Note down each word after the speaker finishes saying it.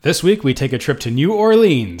This week, we take a trip to New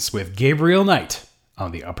Orleans with Gabriel Knight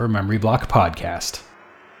on the Upper Memory Block podcast.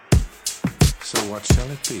 So what shall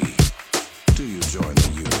it be? Do you join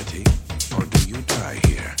the unity, or do you die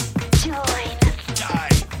here? Join. Die!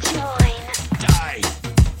 Join. Die!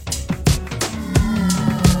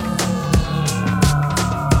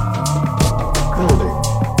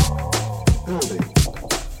 Building.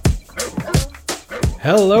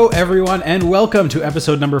 Hello, everyone, and welcome to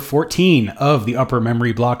episode number 14 of the Upper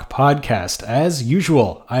Memory Block podcast. As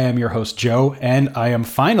usual, I am your host, Joe, and I am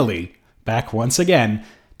finally back once again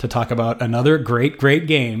to talk about another great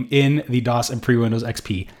game in the DOS and pre-Windows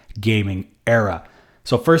XP gaming era.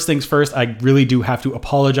 So first things first, I really do have to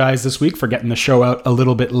apologize this week for getting the show out a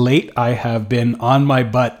little bit late. I have been on my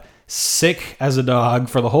butt, sick as a dog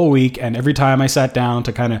for the whole week, and every time I sat down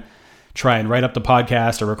to kind of try and write up the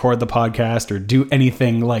podcast or record the podcast or do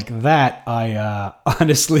anything like that, I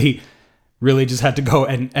honestly really just had to go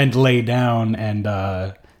and lay down, and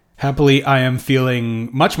happily I am feeling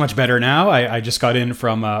much better now. I just got in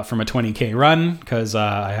from a 20K run because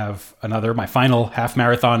I have my final half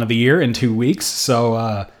marathon of the year in 2 weeks, so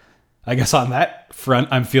I guess on that front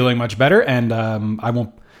I'm feeling much better, and I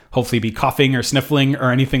won't hopefully be coughing or sniffling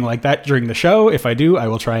or anything like that during the show. If I do, I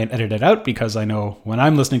will try and edit it out, because I know when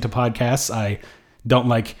I'm listening to podcasts, I don't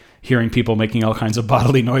like hearing people making all kinds of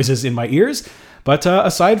bodily noises in my ears. But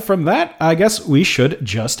aside from that, I guess we should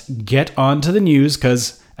just get on to the news,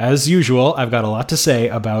 because as usual, I've got a lot to say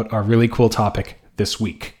about our really cool topic this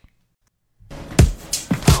week.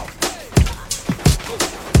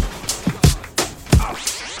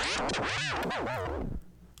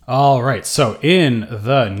 All right, so in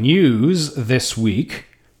the news this week,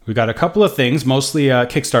 we got a couple of things, mostly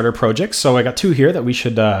Kickstarter projects. So I got two here that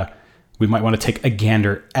we might want to take a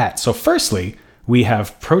gander at. So firstly, we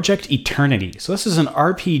have Project Eternity. So this is an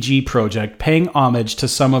RPG project paying homage to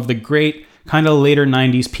some of the great kind of later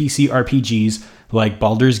 90s PC RPGs like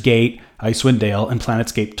Baldur's Gate, Icewind Dale, and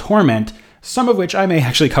Planetscape Torment, some of which I may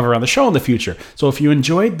actually cover on the show in the future. So if you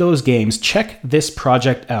enjoyed those games, check this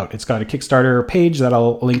project out. It's got a Kickstarter page that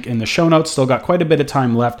I'll link in the show notes. Still got quite a bit of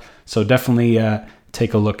time left, so definitely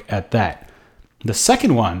take a look at that. The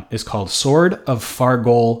second one is called Sword of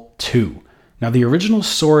Fargol 2. Now, the original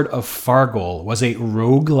Sword of Fargol was a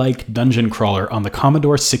roguelike dungeon crawler on the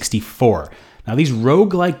Commodore 64. Now, these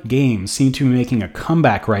roguelike games seem to be making a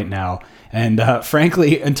comeback right now, and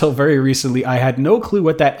frankly, until very recently, I had no clue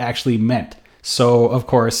what that actually meant. So, of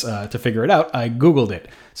course, to figure it out, I Googled it.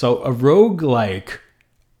 So, a roguelike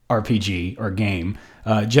RPG or game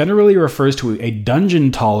generally refers to a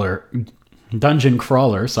dungeon crawler.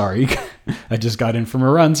 Sorry, I just got in from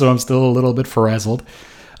a run, so I'm still a little bit frazzled.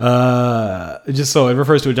 Just so it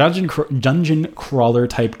refers to a dungeon crawler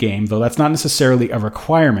type game, though that's not necessarily a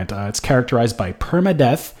requirement. It's characterized by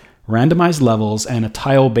permadeath, randomized levels, and a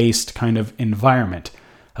tile-based kind of environment.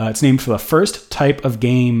 It's named for the first type of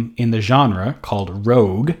game in the genre called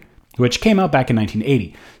Rogue, which came out back in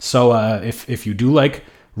 1980. So if you do like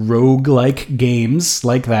rogue-like games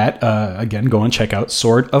like that, again, go and check out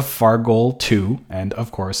Sword of Fargol 2. And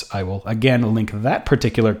of course, I will again link that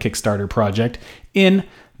particular Kickstarter project in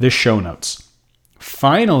the show notes.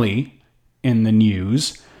 Finally, in the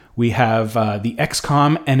news, we have the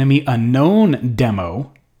XCOM Enemy Unknown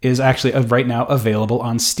demo is actually right now available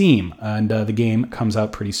on Steam, and the game comes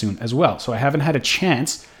out pretty soon as well. So I haven't had a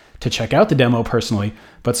chance to check out the demo personally,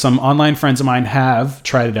 but some online friends of mine have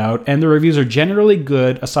tried it out, and the reviews are generally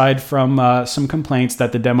good, aside from some complaints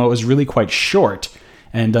that the demo is really quite short,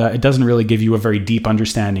 and it doesn't really give you a very deep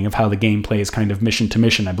understanding of how the game plays kind of mission to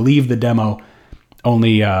mission. I believe the demo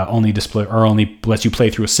only lets you play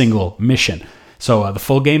through a single mission. So the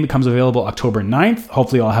full game becomes available October 9th.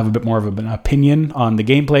 Hopefully I'll have a bit more of an opinion on the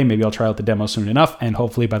gameplay. Maybe I'll try out the demo soon enough, and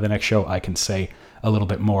hopefully by the next show I can say a little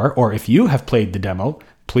bit more. Or if you have played the demo,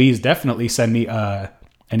 please definitely send me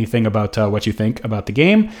anything about what you think about the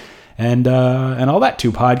game, and all that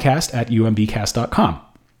to podcast@umbcast.com.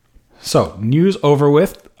 So news over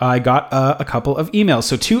with. I got a couple of emails.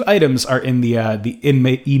 So two items are in the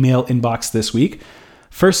email inbox this week.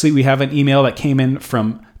 Firstly, we have an email that came in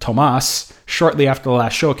from Tomas shortly after the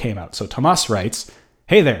last show came out. So Tomas writes,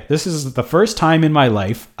 "Hey there, this is the first time in my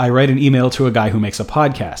life I write an email to a guy who makes a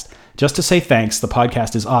podcast. Just to say thanks, the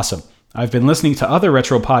podcast is awesome. I've been listening to other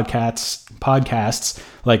retro podcasts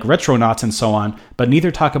like Retronauts and so on, but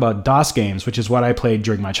neither talk about DOS games, which is what I played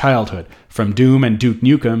during my childhood, from Doom and Duke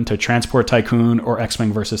Nukem to Transport Tycoon or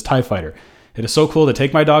X-Wing vs. TIE Fighter. It is so cool to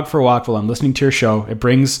take my dog for a walk while I'm listening to your show. It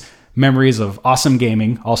brings memories of awesome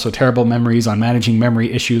gaming, also terrible memories on managing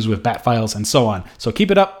memory issues with bat files and so on. So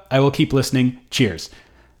keep it up. I will keep listening. Cheers."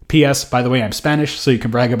 P.S. By the way, I'm Spanish, so you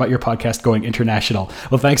can brag about your podcast going international.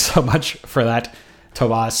 Well, thanks so much for that,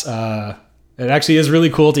 Tomas. It actually is really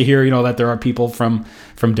cool to hear, that there are people from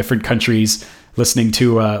different countries listening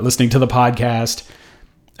to the podcast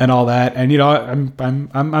and all that. And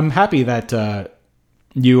I'm happy that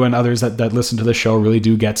you and others that listen to the show really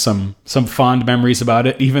do get some fond memories about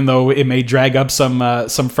it, even though it may drag up some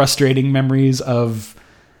frustrating memories of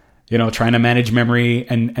trying to manage memory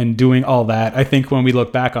and doing all that. I think when we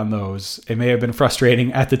look back on those, it may have been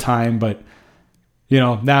frustrating at the time, but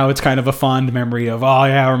now it's kind of a fond memory of, oh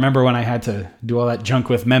yeah, I remember when I had to do all that junk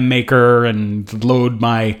with MemMaker and load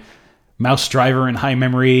my mouse driver in high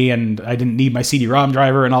memory, and I didn't need my CD-ROM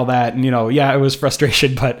driver and all that. And it was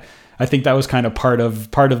frustration, but I think that was kind of part of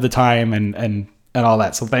the time and all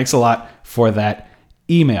that. So thanks a lot for that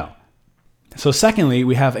email. So secondly,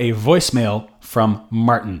 we have a voicemail from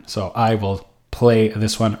Martin. So I will play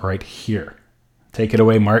this one right here. Take it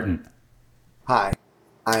away, Martin. Hi,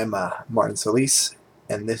 I'm Martin Solis,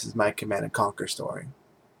 and this is my Command & Conquer story.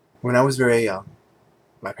 When I was very young,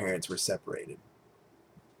 my parents were separated,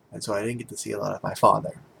 and so I didn't get to see a lot of my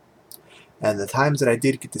father. And the times that I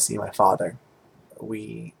did get to see my father,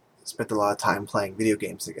 we spent a lot of time playing video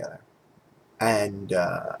games together. And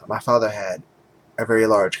my father had a very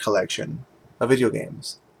large collection of video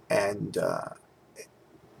games, and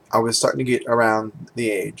I was starting to get around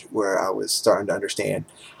the age where I was starting to understand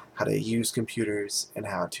how to use computers and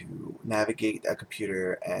how to navigate a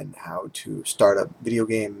computer and how to start up video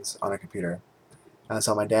games on a computer. And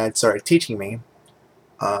so my dad started teaching me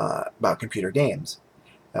about computer games.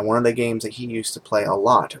 And one of the games that he used to play a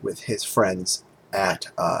lot with his friends at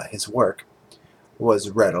his work was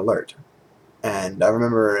Red Alert. And I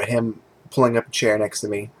remember him pulling up a chair next to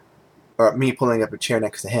me, or me pulling up a chair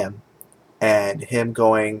next to him, and him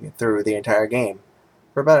going through the entire game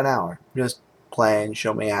for about an hour, just playing,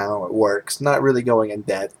 show me how it works, not really going in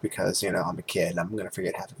depth because, I'm a kid, I'm going to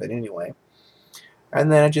forget half of it anyway.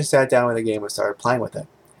 And then I just sat down with the game and started playing with it.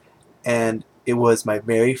 And it was my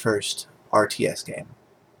very first RTS game.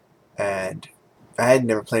 And I had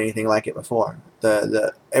never played anything like it before.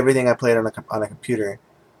 The everything I played on a computer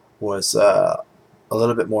was a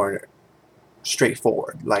little bit more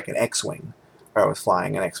straightforward, like an X-Wing, where I was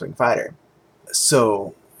flying an X-Wing fighter.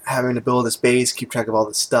 So having to build this base, keep track of all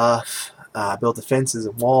this stuff, build defenses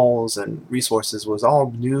and walls and resources was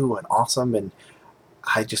all new and awesome, and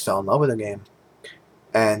I just fell in love with the game.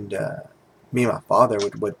 And me and my father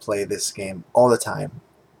would play this game all the time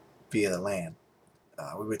via the LAN.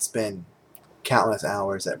 We would spend countless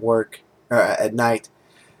hours at work, or at night,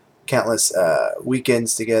 countless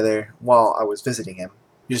weekends together while I was visiting him,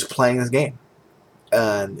 just playing this game.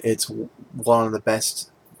 And it's one of the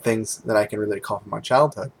best things that I can really recall from my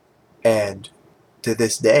childhood. And to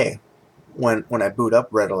this day, when I boot up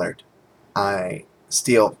Red Alert, I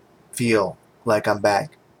still feel like I'm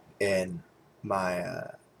back in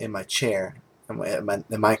my chair, in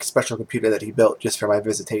my special computer that he built just for my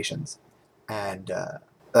visitations. And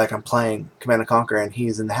like I'm playing Command & Conquer, and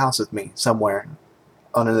he's in the house with me somewhere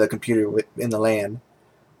on another computer in the LAN.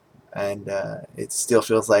 And it still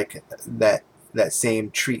feels like that same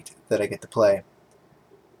treat that I get to play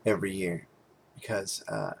every year, because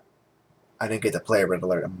I didn't get to play Red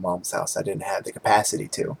Alert at my mom's house. I didn't have the capacity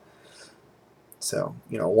to. So,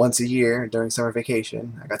 once a year during summer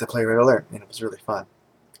vacation, I got to play Red Alert, and it was really fun.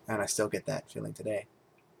 And I still get that feeling today.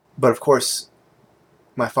 But of course,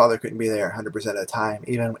 my father couldn't be there 100% of the time,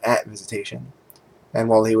 even at visitation. And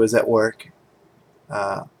while he was at work,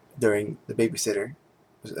 during the babysitter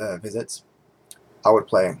visits, I would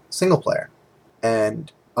play single player.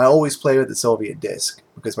 And I always played with the Soviet disc,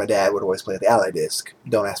 because my dad would always play with the Allied disc.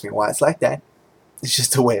 Don't ask me why it's like that. It's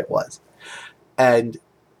just the way it was. And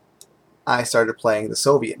I started playing the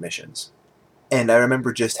Soviet missions. And I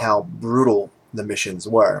remember just how brutal the missions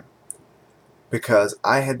were, because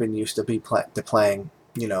I had been used to playing,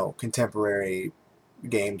 contemporary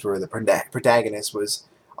games where the protagonist was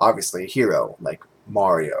obviously a hero, like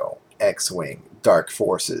Mario, X-Wing, Dark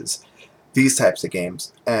Forces, these types of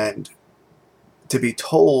games. And to be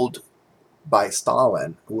told by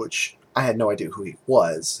Stalin, which I had no idea who he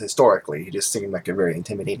was historically, he just seemed like a very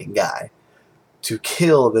intimidating guy, to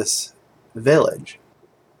kill this village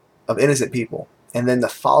of innocent people, and then to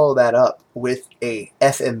follow that up with a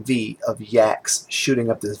FMV of yaks shooting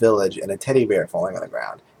up this village and a teddy bear falling on the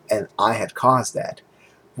ground, and I had caused that,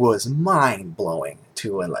 was mind-blowing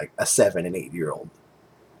to a 7 and 8 year old.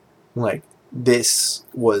 Like,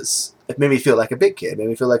 it made me feel like a big kid, it made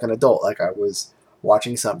me feel like an adult, like I was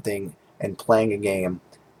watching something and playing a game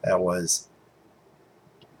that was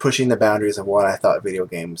pushing the boundaries of what I thought video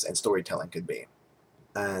games and storytelling could be.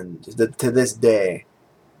 And to this day,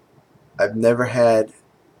 I've never had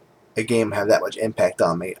a game have that much impact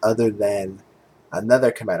on me other than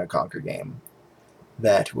another Command & Conquer game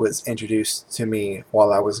that was introduced to me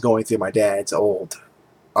while I was going through my dad's old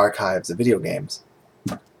archives of video games.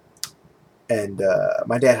 And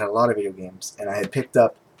my dad had a lot of video games, and I had picked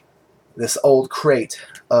up this old crate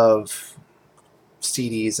of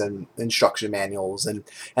CDs and instruction manuals and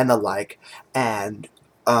the like, and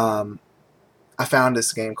I found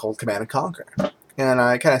this game called Command & Conquer. And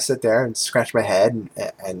I kind of sit there and scratch my head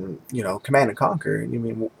and Command & Conquer.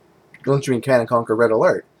 Don't you mean Command & Conquer Red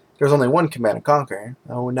Alert? There's only one Command & Conquer.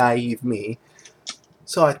 Oh, naive me.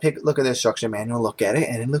 So I look at the instruction manual, look at it,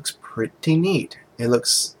 and it looks pretty neat. It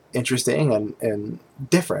looks interesting and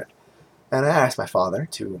different. And I asked my father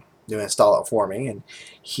to install it for me, and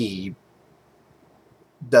he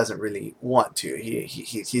doesn't really want to.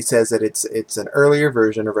 He says that it's an earlier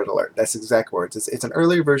version of Red Alert. That's the exact words. It's an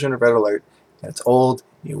earlier version of Red Alert, and it's old.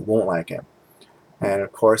 You won't like it. And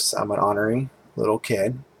of course, I'm an ornery little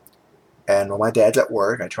kid. And when my dad's at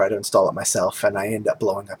work, I try to install it myself, and I end up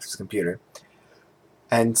blowing up his computer.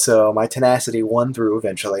 And so my tenacity won through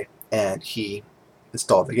eventually, and he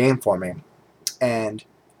installed the game for me. And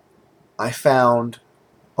I found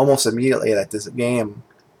almost immediately that this game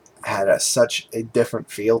had such a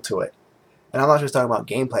different feel to it. And I'm not just talking about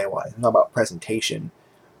gameplay-wise, I'm talking about presentation.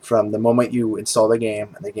 From the moment you install the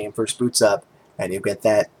game, and the game first boots up, and you get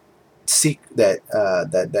that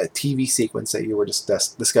TV sequence that you were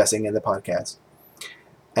discussing in the podcast,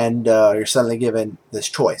 and you're suddenly given this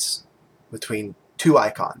choice between two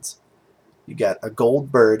icons. You got a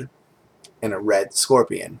gold bird and a red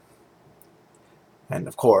scorpion. And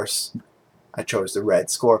of course, I chose the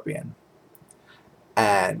red scorpion.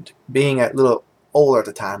 And being a little older at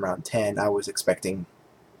the time, around 10, I was expecting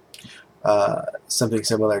something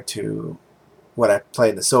similar to what I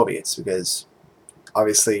played in the Soviets, because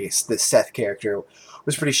obviously this Seth character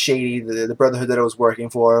was pretty shady. The brotherhood that I was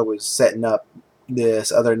working for was setting up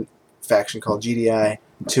this other faction called GDI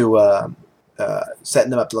to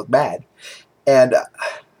setting them up to look bad. And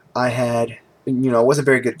I had, wasn't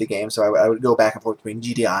very good at the game, so I would go back and forth between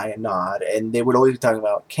GDI and Nod, and they would always be talking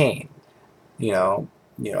about Kane.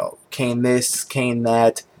 Kane this, Kane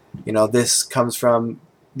that.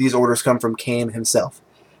 These orders come from Kane himself.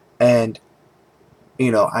 And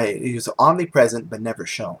he was omnipresent but never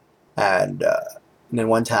shown. And then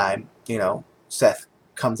one time, Seth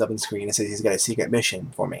comes up on screen and says he's got a secret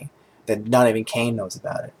mission for me that not even Kane knows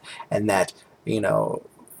about it, and that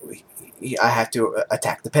I have to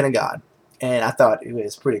attack the Pentagon. And I thought it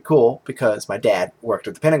was pretty cool because my dad worked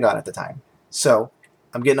with the Pentagon at the time. So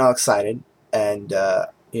I'm getting all excited, and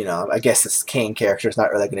I guess this Kane character is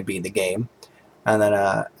not really going to be in the game. And then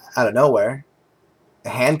out of nowhere, a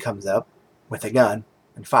hand comes up with a gun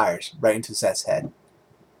and fires right into Seth's head.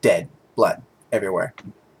 Dead. Blood everywhere.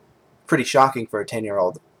 Pretty shocking for a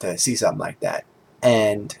 10-year-old to see something like that.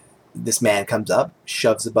 And this man comes up,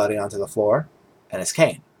 shoves the body onto the floor, and it's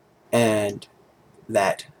Kane. And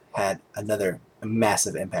that had another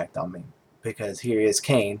massive impact on me, because here is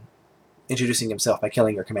Kane introducing himself by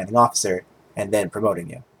killing your commanding officer and then promoting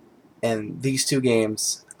you. And these two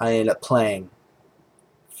games I ended up playing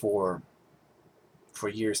for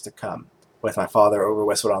years to come with my father over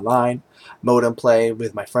Westwood Online, modem play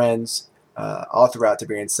with my friends, all throughout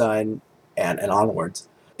Tiberian Sun and onwards.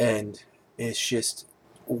 And it's just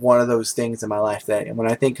one of those things in my life that when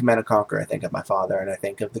I think Command & Conquer, I think of my father, and I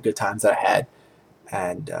think of the good times that I had.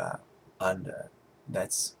 And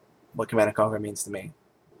that's what Command & Conquer means to me.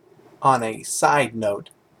 On a side note,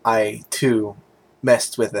 I too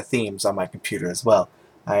messed with the themes on my computer as well.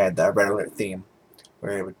 I had the Red Alert theme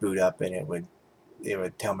where it would boot up and it would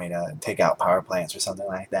tell me to take out power plants or something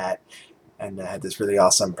like that. And I had this really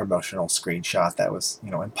awesome promotional screenshot that was,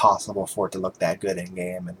 impossible for it to look that good in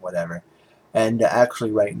game and whatever. And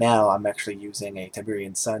actually right now I'm actually using a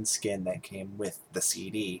Tiberian Sun skin that came with the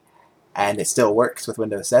CD, and it still works with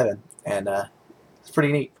Windows 7, and it's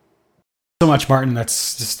pretty neat. So much, Martin.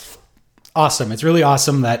 That's just awesome. It's really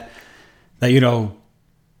awesome that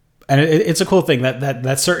and it's a cool thing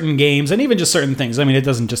that certain games, and even just certain things, I mean, it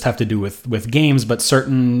doesn't just have to do with games, but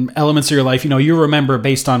certain elements of your life, you remember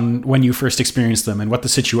based on when you first experienced them and what the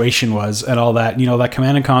situation was and all that. That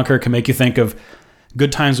Command & Conquer can make you think of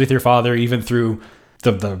good times with your father, even through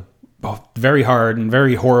the very hard and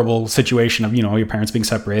very horrible situation of, your parents being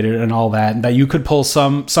separated and all that, and that you could pull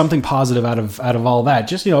something positive out of all that,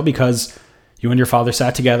 just, because you and your father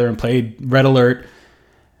sat together and played Red Alert.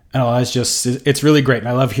 And it's really great. And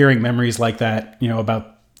I love hearing memories like that,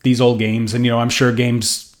 about these old games. And, I'm sure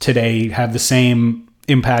games today have the same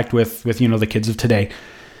impact with the kids of today,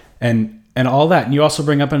 and all that. And you also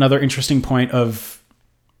bring up another interesting point of,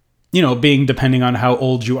 being, depending on how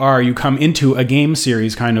old you are, you come into a game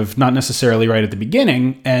series kind of not necessarily right at the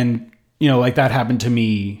beginning. And, like that happened to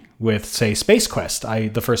me with, say, Space Quest.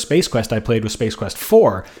 The first Space Quest I played was Space Quest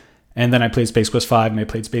 4, and then I played Space Quest 5, and I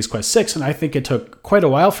played Space Quest 6, and I think it took quite a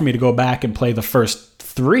while for me to go back and play the first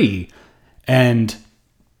 3. And,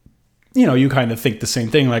 you kind of think the same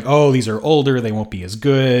thing, like, oh, these are older, they won't be as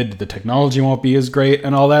good, the technology won't be as great,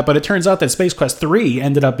 and all that. But it turns out that Space Quest 3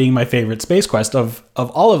 ended up being my favorite Space Quest of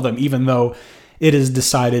all of them, even though it is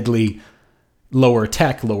decidedly lower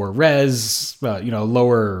tech, lower res,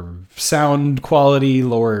 lower sound quality,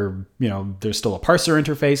 lower, there's still a parser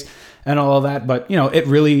interface and all of that. But, it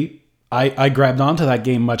really, I grabbed onto that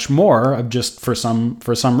game much more just for some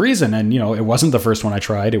reason. And, it wasn't the first one I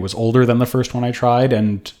tried. It was older than the first one I tried.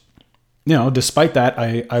 And, despite that,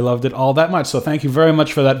 I loved it all that much. So thank you very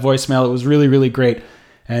much for that voicemail. It was really, really great.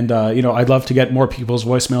 And, I'd love to get more people's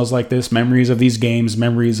voicemails like this, memories of these games,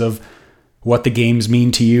 memories of what the games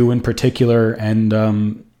mean to you in particular, and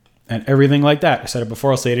everything like that. I said it before,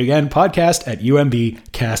 I'll say it again,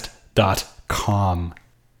 podcast@umbcast.com.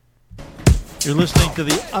 You're listening to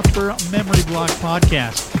the Upper Memory Block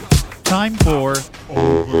Podcast. Time for...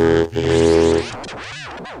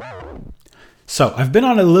 So, I've been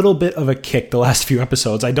on a little bit of a kick the last few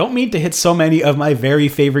episodes. I don't mean to hit so many of my very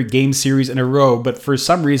favorite game series in a row, but for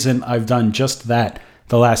some reason, I've done just that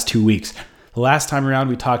the last 2 weeks. The last time around,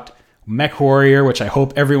 we talked Mech Warrior, which I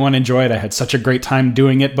hope everyone enjoyed. I had such a great time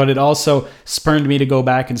doing it, but it also spurred me to go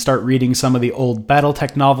back and start reading some of the old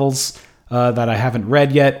BattleTech novels that I haven't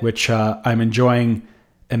read yet, which I'm enjoying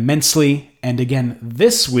immensely. And again,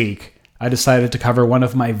 this week, I decided to cover one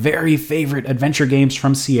of my very favorite adventure games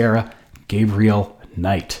from Sierra, Gabriel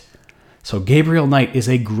Knight. So Gabriel Knight is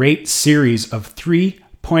a great series of 3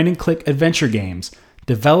 point-and-click adventure games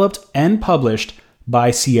developed and published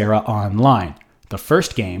by Sierra Online. The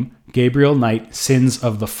first game, Gabriel Knight Sins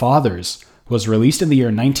of the Fathers, was released in the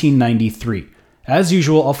year 1993. As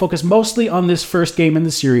usual, I'll focus mostly on this first game in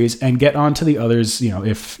the series and get on to the others,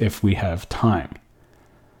 if we have time.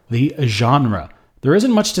 The genre. There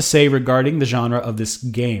isn't much to say regarding the genre of this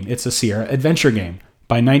game. It's a Sierra adventure game.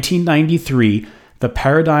 By 1993, the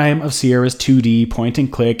paradigm of Sierra's 2D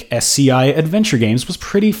point-and-click SCI adventure games was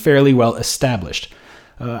fairly well established.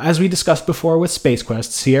 As we discussed before with Space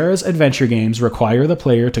Quest, Sierra's adventure games require the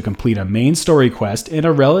player to complete a main story quest in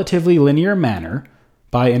a relatively linear manner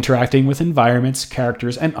by interacting with environments,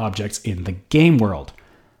 characters, and objects in the game world.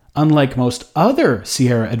 Unlike most other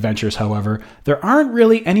Sierra adventures, however, there aren't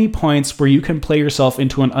really any points where you can play yourself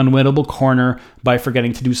into an unwinnable corner by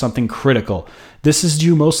forgetting to do something critical. This is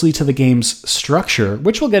due mostly to the game's structure,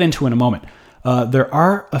 which we'll get into in a moment. There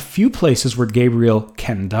are a few places where Gabriel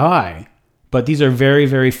can die, but these are very,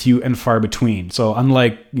 very few and far between. So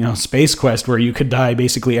unlike, Space Quest, where you could die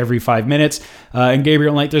basically every 5 minutes, in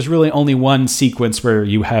Gabriel Knight, there's really only one sequence where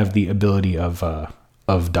you have the ability of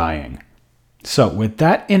dying. So with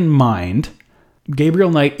that in mind,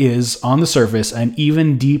 Gabriel Knight is, on the surface and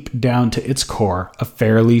even deep down to its core, a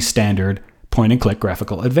fairly standard point-and-click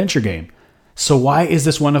graphical adventure game. So why is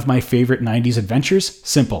this one of my favorite 90s adventures?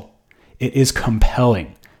 Simple. It is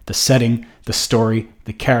compelling. The setting, the story,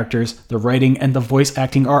 the characters, the writing, and the voice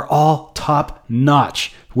acting are all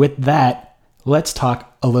top-notch. With that, let's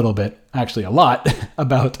talk a little bit, actually a lot,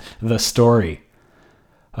 about the story.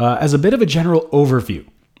 As a bit of a general overview,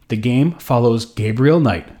 the game follows Gabriel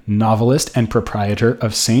Knight, novelist and proprietor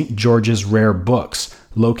of St. George's Rare Books,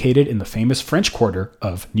 located in the famous French Quarter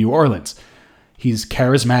of New Orleans. He's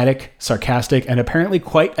charismatic, sarcastic, and apparently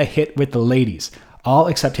quite a hit with the ladies, all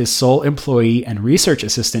except his sole employee and research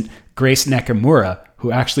assistant, Grace Nakamura,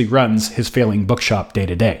 who actually runs his failing bookshop day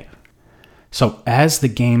to day. So as the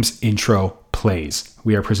game's intro plays,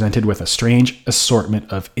 we are presented with a strange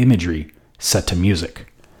assortment of imagery set to music.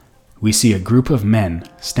 We see a group of men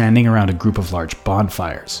standing around a group of large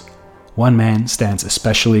bonfires. One man stands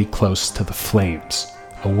especially close to the flames.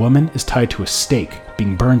 A woman is tied to a stake,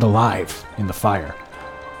 being burned alive in the fire.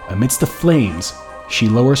 Amidst the flames, she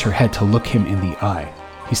lowers her head to look him in the eye.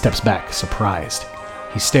 He steps back, surprised.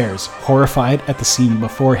 He stares, horrified at the scene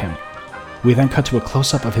before him. We then cut to a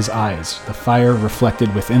close-up of his eyes, the fire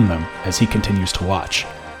reflected within them as he continues to watch.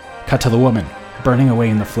 Cut to the woman, burning away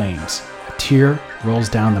in the flames. A tear rolls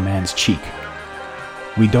down the man's cheek.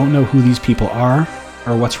 We don't know who these people are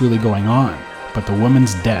or what's really going on, but the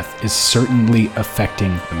woman's death is certainly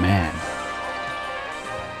affecting the man.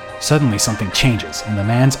 Suddenly something changes and the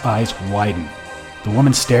man's eyes widen. The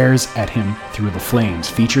woman stares at him through the flames,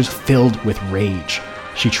 features filled with rage.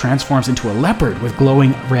 she transforms into a leopard with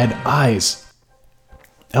glowing red eyes.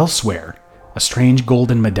 Elsewhere, a strange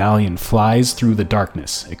golden medallion flies through the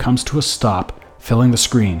darkness. It comes to a stop, filling the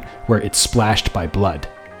screen where it's splashed by blood.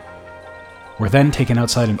 We're then taken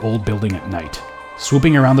outside an old building at night,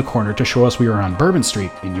 swooping around the corner to show us we are on Bourbon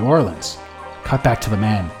Street in New Orleans. Cut back to the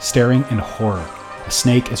man, staring in horror. A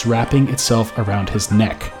snake is wrapping itself around his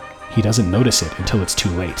neck. He doesn't notice it until it's too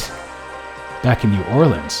late. Back in New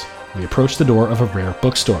Orleans, we approach the door of a rare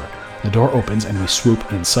bookstore. The door opens and we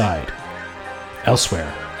swoop inside.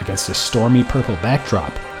 Elsewhere, against a stormy purple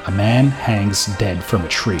backdrop, a man hangs dead from a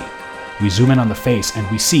tree. We zoom in on the face and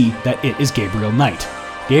we see that it is Gabriel Knight.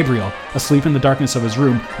 Gabriel, asleep in the darkness of his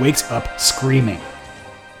room, wakes up screaming.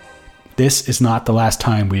 This is not the last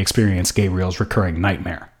time we experience Gabriel's recurring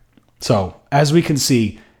nightmare. So, as we can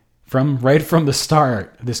see, right from the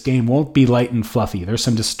start, this game won't be light and fluffy. There's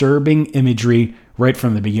some disturbing imagery right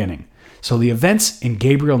from the beginning. So the events in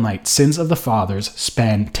Gabriel Knight, Sins of the Fathers,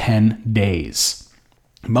 span 10 days.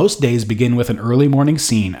 Most days begin with an early morning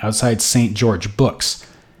scene outside St. George Books.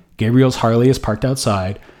 Gabriel's Harley is parked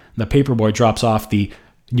outside. The paperboy drops off the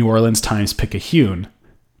New Orleans Times-Picayune,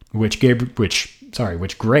 which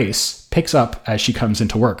Grace picks up as she comes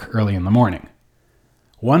into work early in the morning.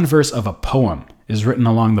 One verse of a poem is written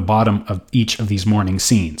along the bottom of each of these morning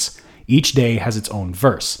scenes. Each day has its own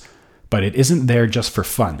verse, but it isn't there just for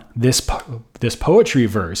fun. This poetry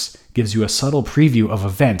verse gives you a subtle preview of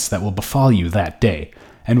events that will befall you that day.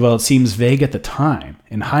 And while it seems vague at the time,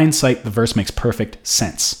 in hindsight, the verse makes perfect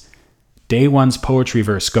sense. Day one's poetry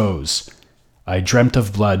verse goes, I dreamt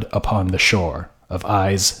of blood upon the shore, of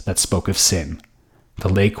eyes that spoke of sin. The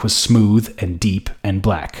lake was smooth and deep and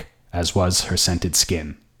black, as was her scented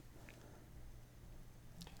skin.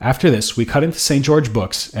 After this, we cut into St. George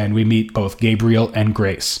Books, and we meet both Gabriel and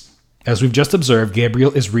Grace. As we've just observed,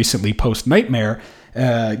 Gabriel is recently post-nightmare.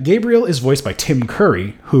 Gabriel is voiced by Tim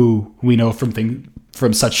Curry, who we know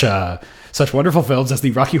from such wonderful films as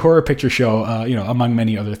the Rocky Horror Picture Show, among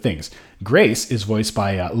many other things. Grace is voiced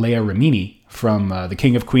by Leah Remini from The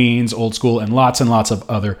King of Queens, Old School, and lots of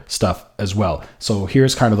other stuff as well. So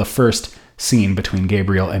here's kind of the first scene between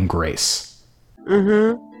Gabriel and Grace.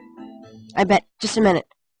 I bet. Just a minute.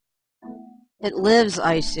 It lives,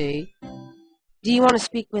 I see. Do you want to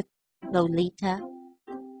speak with Lolita?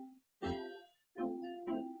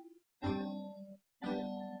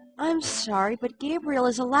 I'm sorry, but Gabriel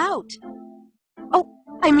is allowed. Oh,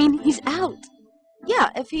 I mean, he's out.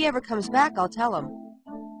 Yeah, if he ever comes back, I'll tell him.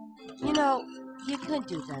 You know, you could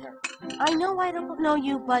do better. I know I don't know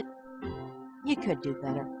you, but you could do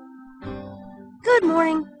better. Good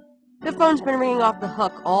morning. The phone's been ringing off the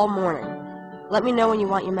hook all morning. Let me know when you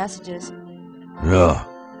want your messages. Yeah.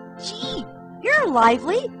 Gee, you're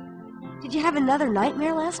lively. Did you have another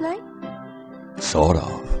nightmare last night? Sort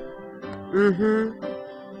of.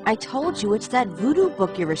 I told you it's that voodoo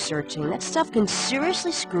book you're researching. That stuff can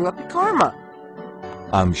seriously screw up your karma.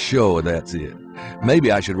 I'm sure that's it.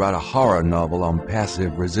 Maybe I should write a horror novel on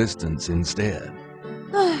passive resistance instead.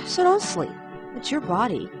 So don't sleep. It's your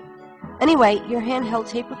body. Anyway, your handheld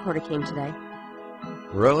tape recorder came today.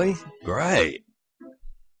 Really? Great.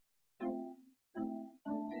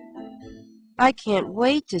 I can't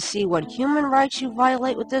wait to see what human rights you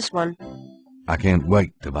violate with this one. I can't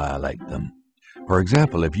wait to violate them. For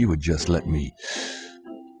example, if you would just let me...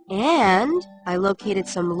 And I located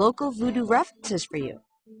some local voodoo references for you.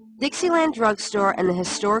 Dixieland Drugstore and the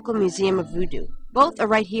Historical Museum of Voodoo. Both are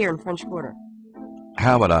right here in French Quarter.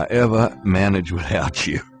 How would I ever manage without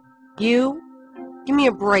you? You? Give me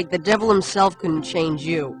a break. The devil himself couldn't change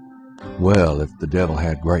you. Well, if the devil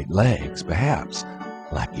had great legs, perhaps,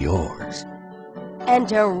 like yours.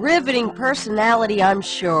 And a riveting personality, I'm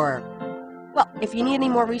sure. Well, if you need any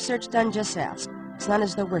more research done, just ask. It's not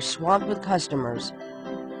as though we're swamped with customers.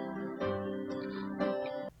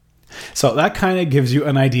 So that kind of gives you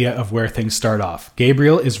an idea of where things start off.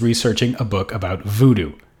 Gabriel is researching a book about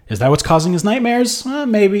voodoo. Is that what's causing his nightmares?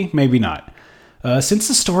 Maybe, maybe not. Since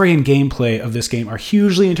the story and gameplay of this game are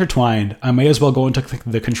hugely intertwined, I may as well go into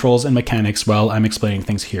the controls and mechanics while I'm explaining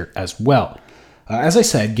things here as well. As I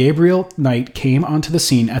said, Gabriel Knight came onto the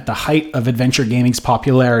scene at the height of adventure gaming's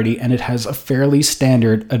popularity, and it has a fairly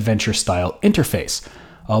standard adventure-style interface.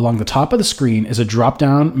 Along the top of the screen is a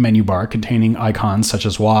drop-down menu bar containing icons such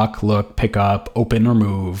as walk, look, pick up, open or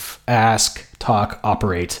move, ask, talk,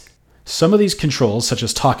 operate. Some of these controls, such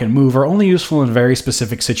as talk and move, are only useful in very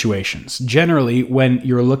specific situations. Generally, when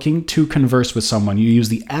you're looking to converse with someone, you use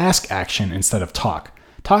the ask action instead of talk.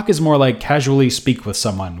 Talk is more like casually speak with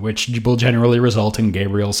someone, which will generally result in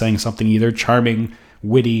Gabriel saying something either charming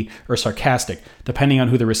witty, or sarcastic, depending on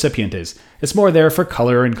who the recipient is. It's more there for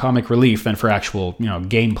color and comic relief than for actual,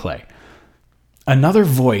 gameplay. Another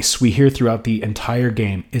voice we hear throughout the entire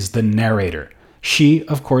game is the narrator. She,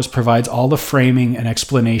 of course, provides all the framing and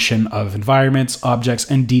explanation of environments, objects,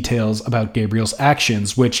 and details about Gabriel's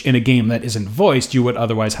actions, which in a game that isn't voiced, you would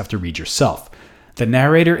otherwise have to read yourself. The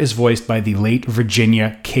narrator is voiced by the late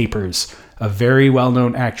Virginia Capers, a very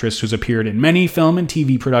well-known actress who's appeared in many film and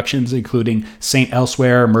TV productions, including Saint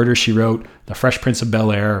Elsewhere, Murder, She Wrote, The Fresh Prince of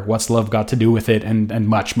Bel-Air, What's Love Got to Do with It, and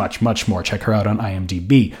much, much, much more. Check her out on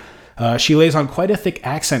IMDb. She lays on quite a thick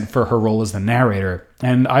accent for her role as the narrator,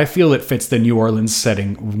 and I feel it fits the New Orleans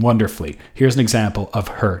setting wonderfully. Here's an example of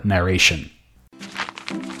her narration.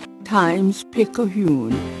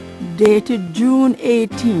 Times-Picayune, dated June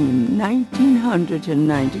 18,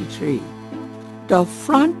 1993. The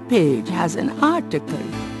front page has an article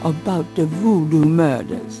about the voodoo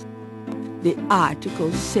murders. The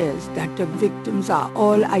article says that the victims are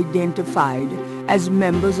all identified as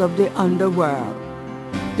members of the underworld.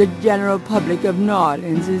 The general public of New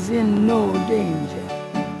Orleans is in no danger.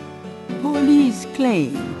 Police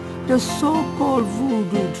claim the so-called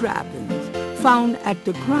voodoo trappings found at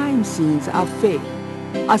the crime scenes are fake,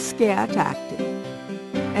 a scare tactic,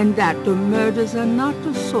 and that the murders are not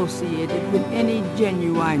associated with any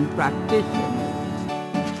genuine practitioners.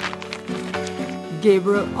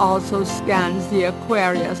 Gabriel also scans the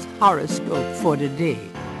Aquarius horoscope for the day.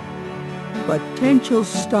 Potential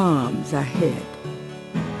storms ahead.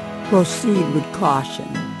 Proceed with caution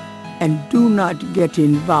and do not get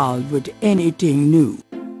involved with anything new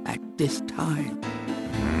at this time.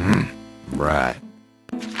 Right.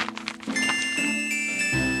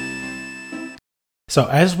 So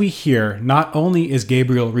as we hear, not only is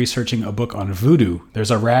Gabriel researching a book on voodoo, there's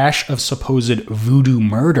a rash of supposed voodoo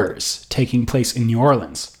murders taking place in New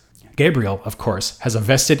Orleans. Gabriel, of course, has a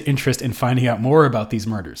vested interest in finding out more about these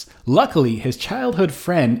murders. Luckily, his childhood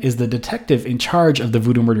friend is the detective in charge of the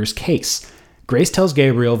voodoo murders case. Grace tells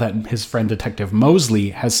Gabriel that his friend Detective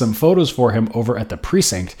Mosley has some photos for him over at the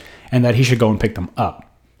precinct and that he should go and pick them up.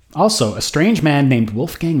 Also, a strange man named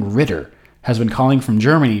Wolfgang Ritter has been calling from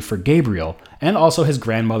Germany for Gabriel, and also his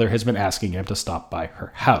grandmother has been asking him to stop by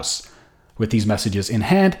her house. With these messages in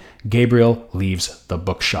hand, Gabriel leaves the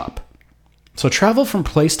bookshop. So travel from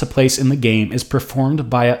place to place in the game is performed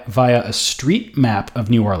via a street map of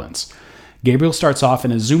New Orleans. Gabriel starts off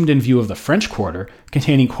in a zoomed-in view of the French Quarter,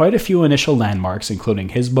 containing quite a few initial landmarks, including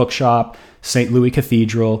his bookshop, St. Louis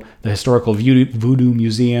Cathedral, the historical Voodoo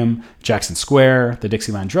Museum, Jackson Square, the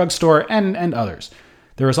Dixieland Drugstore, and others.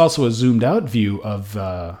 There is also a zoomed-out view of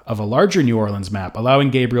a larger New Orleans map, allowing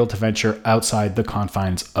Gabriel to venture outside the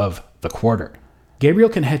confines of the quarter. Gabriel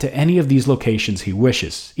can head to any of these locations he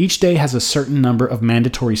wishes. Each day has a certain number of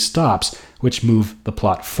mandatory stops which move the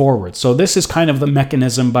plot forward. So this is kind of the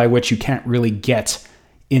mechanism by which you can't really get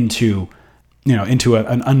into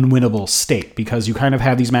an unwinnable state, because you kind of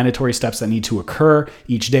have these mandatory steps that need to occur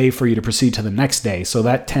each day for you to proceed to the next day. So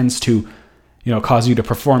that tends to, cause you to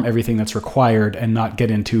perform everything that's required and not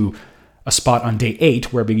get into a spot on day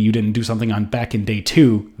 8 where you didn't do something back in day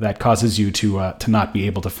 2 that causes you to not be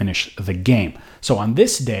able to finish the game. So on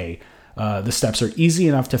this day, the steps are easy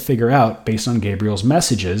enough to figure out based on Gabriel's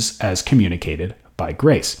messages as communicated by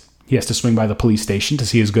Grace. He has to swing by the police station to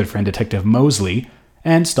see his good friend Detective Mosley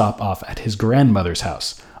and stop off at his grandmother's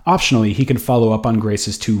house. Optionally, he can follow up on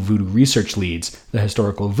Grace's 2 voodoo research leads, the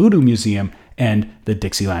Historical Voodoo Museum and the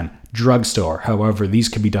Dixieland Drugstore. However, these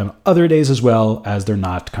can be done other days as well, as they're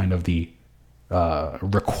not kind of the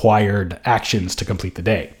required actions to complete the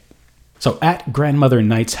day. So at Grandmother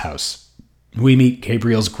Knight's house, we meet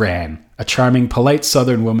Gabriel's gran, a charming, polite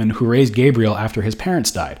Southern woman who raised Gabriel after his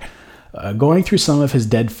parents died. Going through some of his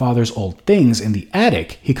dead father's old things in the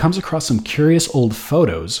attic, he comes across some curious old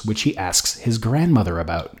photos, which he asks his grandmother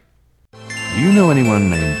about. Do you know anyone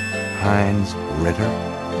named Heinz Ritter?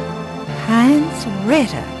 Heinz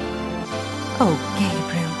Ritter? Oh,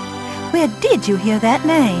 Gabriel, where did you hear that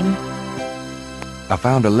name? I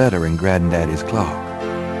found a letter in Granddaddy's clock.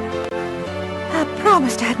 I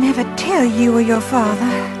promised I'd never tell you or your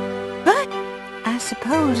father, but I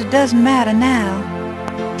suppose it doesn't matter now.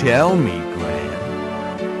 Tell me,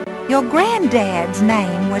 Gran. Your granddad's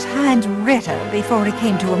name was Heinz Ritter before he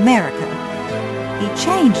came to America. He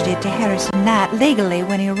changed it to Harrison Knight legally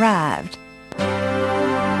when he arrived.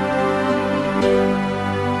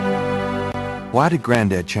 Why did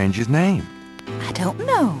Granddad change his name? I don't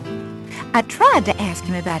know. I tried to ask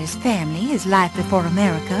him about his family, his life before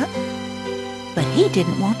America, but he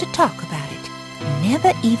didn't want to talk about it.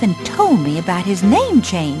 Never even told me about his name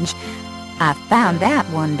change. I found out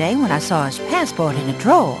one day when I saw his passport in a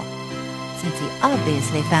drawer. Since he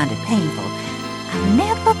obviously found it painful, I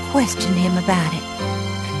never questioned him about it.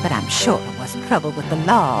 But I'm sure it wasn't trouble with the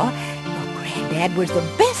law. Your granddad was the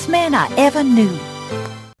best man I ever knew.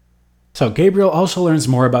 So Gabriel also learns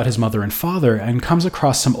more about his mother and father and comes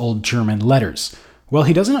across some old German letters. While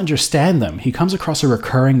he doesn't understand them, he comes across a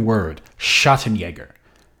recurring word, Schattenjäger.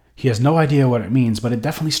 He has no idea what it means, but it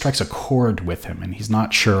definitely strikes a chord with him, and he's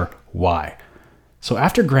not sure why. So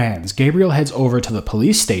after Grands, Gabriel heads over to the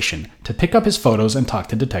police station to pick up his photos and talk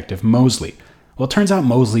to Detective Mosley. Well, it turns out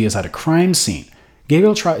Mosley is at a crime scene.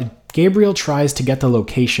 Gabriel tries to get the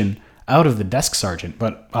location out of the desk sergeant,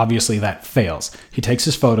 but obviously that fails. He takes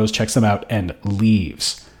his photos, checks them out, and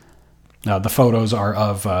leaves. Now, the photos are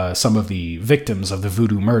of some of the victims of the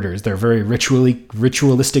voodoo murders. They're very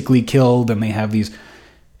ritualistically killed, and they have these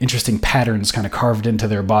interesting patterns kind of carved into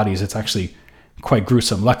their bodies. It's actually quite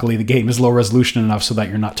gruesome. Luckily, the game is low resolution enough so that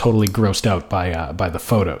you're not totally grossed out by the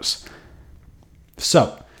photos.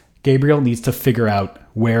 So, Gabriel needs to figure out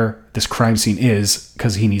where this crime scene is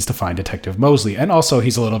because he needs to find Detective Mosley. And also,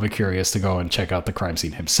 he's a little bit curious to go and check out the crime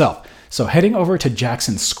scene himself. So, heading over to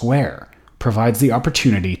Jackson Square provides the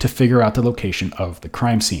opportunity to figure out the location of the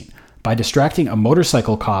crime scene. By distracting a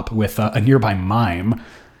motorcycle cop with a nearby mime,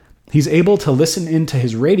 he's able to listen into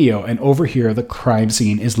his radio and overhear the crime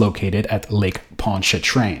scene is located at Lake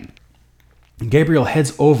Pontchartrain. Gabriel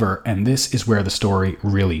heads over, and this is where the story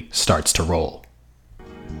really starts to roll.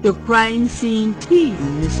 The crime scene team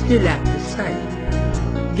is still at the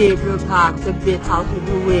site. Gabriel parks a bit out of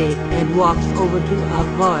the way and walks over to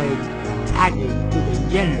avoid adding to the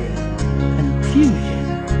general confusion.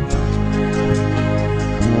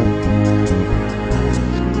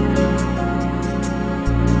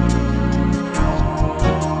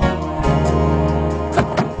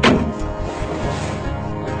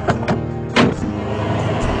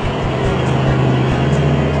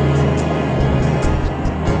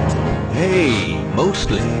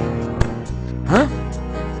 Mostly. Huh?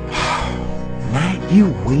 Matt,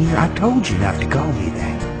 you wiener. I told you not to call me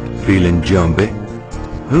that. Feeling jumpy?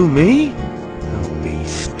 Who, me? Don't be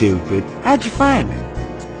stupid. How'd you find me?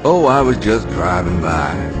 Oh, I was just driving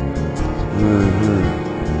by.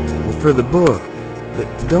 Well, for the book. But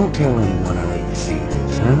don't tell anyone I let you see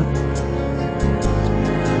this, huh?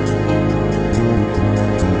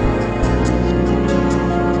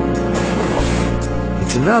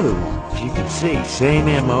 It's another one. You can see, same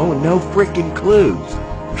MO and no frickin' clues.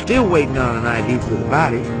 We're still waiting on an ID for the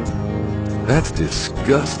body. That's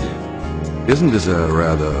disgusting. Isn't this a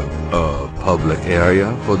rather, public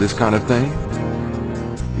area for this kind of thing?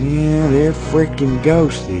 Yeah, they're frickin'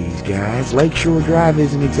 ghosts, these guys. Lakeshore Drive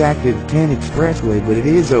isn't exactly the 10 expressway, but it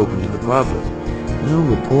is open to the public. No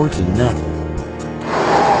reports of nothing.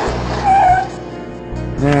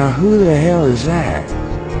 Now, who the hell is that?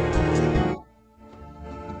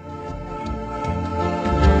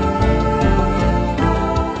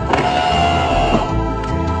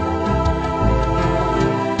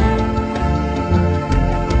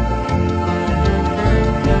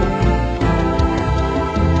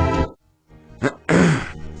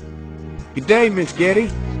 Good day, Miss Getty.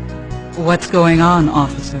 What's going on,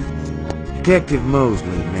 officer? Detective Mosley,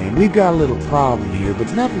 man. We've got a little problem here,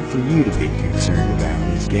 but nothing for you to be concerned about,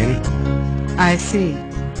 Miss Getty. I see.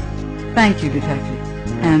 Thank you, Detective.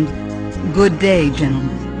 And good day,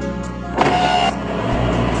 gentlemen.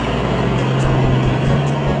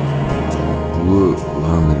 Whoa,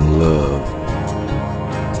 I'm in love.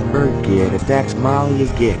 Forget it. That's Molly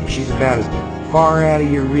Getty. She's about as far out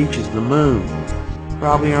of your reach as the moon.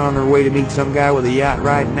 Probably on her way to meet some guy with a yacht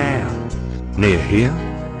right now. Near here?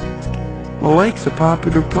 The lake's a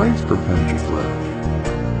popular place for country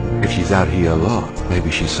clubs. If she's out here a lot, maybe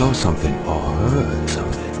she saw something or heard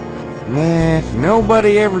something. Nah,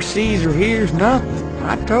 nobody ever sees or hears nothing.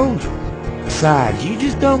 I told you. Besides, you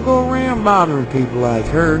just don't go around bothering people like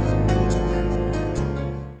her.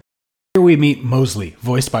 Here we meet Mosley,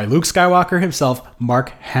 voiced by Luke Skywalker himself, Mark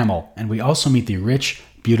Hamill, and we also meet the rich,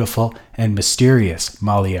 beautiful, and mysterious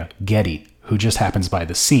Malia Getty, who just happens by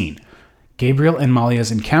the scene. Gabriel and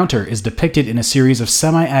Malia's encounter is depicted in a series of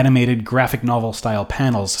semi-animated graphic novel-style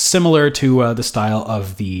panels, similar to the style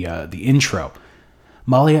of the intro.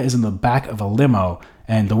 Malia is in the back of a limo,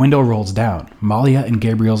 and the window rolls down. Malia and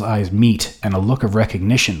Gabriel's eyes meet, and a look of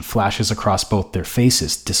recognition flashes across both their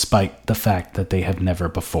faces, despite the fact that they have never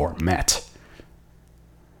before met.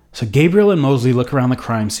 So Gabriel and Mosley look around the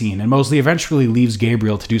crime scene, and Mosley eventually leaves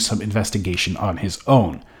Gabriel to do some investigation on his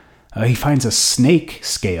own. He finds a snake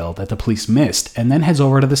scale that the police missed, and then heads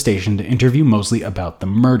over to the station to interview Mosley about the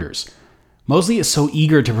murders. Mosley is so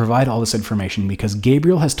eager to provide all this information because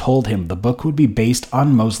Gabriel has told him the book would be based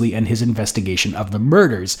on Mosley and his investigation of the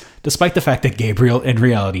murders, despite the fact that Gabriel, in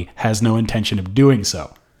reality, has no intention of doing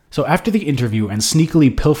so. So after the interview and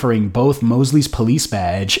sneakily pilfering both Mosley's police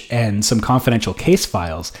badge and some confidential case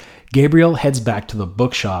files, Gabriel heads back to the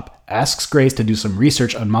bookshop, asks Grace to do some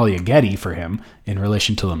research on Malia Getty for him, in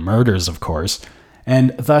relation to the murders, of course,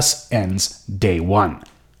 and thus ends day 1.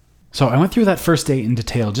 So I went through that first day in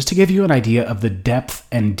detail just to give you an idea of the depth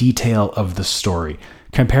and detail of the story.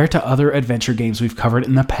 Compared to other adventure games we've covered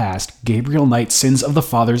in the past, Gabriel Knight Sins of the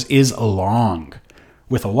Fathers is long.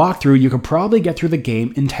 With a walkthrough, you could probably get through the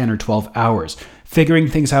game in 10 or 12 hours, figuring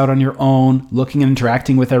things out on your own, looking and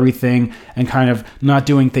interacting with everything, and kind of not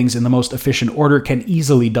doing things in the most efficient order can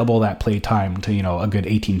easily double that play time to, a good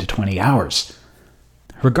 18 to 20 hours.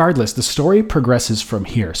 Regardless, the story progresses from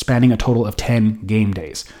here, spanning a total of 10 game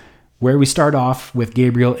days. Where we start off with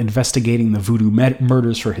Gabriel investigating the voodoo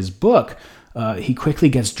murders for his book, he quickly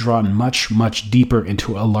gets drawn much, much deeper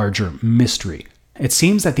into a larger mystery. It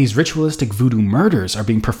seems that these ritualistic voodoo murders are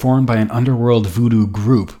being performed by an underworld voodoo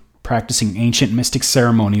group, practicing ancient mystic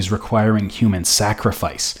ceremonies requiring human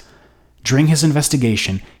sacrifice. During his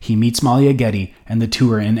investigation, he meets Malia Getty, and the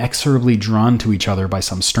two are inexorably drawn to each other by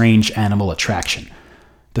some strange animal attraction.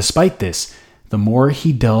 Despite this, the more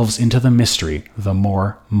he delves into the mystery, the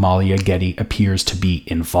more Malia Getty appears to be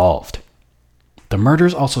involved. The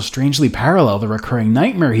murders also strangely parallel the recurring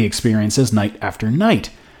nightmare he experiences night after night.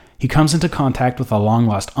 He comes into contact with a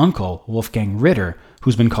long-lost uncle, Wolfgang Ritter,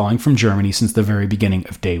 who's been calling from Germany since the very beginning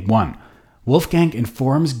of day 1. Wolfgang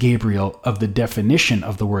informs Gabriel of the definition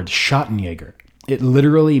of the word Schattenjäger. It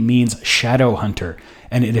literally means shadow hunter,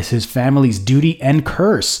 and it is his family's duty and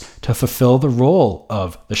curse to fulfill the role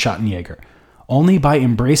of the Schattenjäger. Only by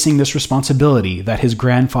embracing this responsibility that his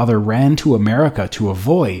grandfather ran to America to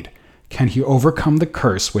avoid can he overcome the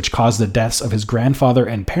curse which caused the deaths of his grandfather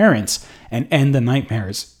and parents and end the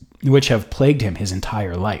nightmares which have plagued him his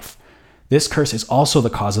entire life. This curse is also the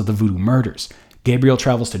cause of the voodoo murders. Gabriel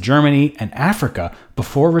travels to Germany and Africa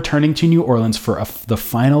before returning to New Orleans for the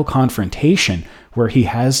final confrontation where he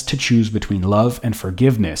has to choose between love and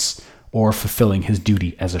forgiveness or fulfilling his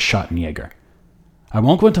duty as a Schattenjäger. I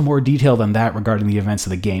won't go into more detail than that regarding the events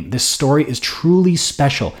of the game. This story is truly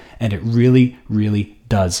special, and it really, really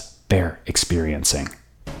does bear experiencing.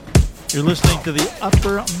 You're listening to the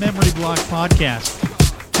Upper Memory Block Podcast.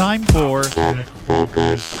 Time for...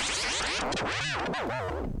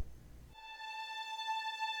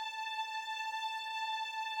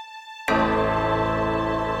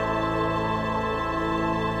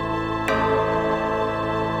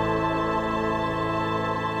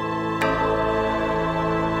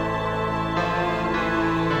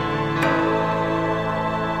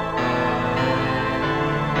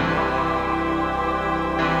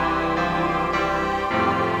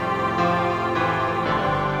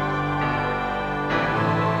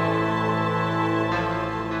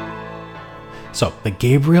 So, the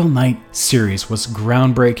Gabriel Knight series was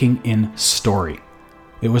groundbreaking in story.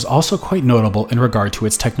 It was also quite notable in regard to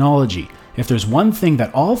its technology. If there's one thing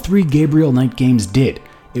that all 3 Gabriel Knight games did,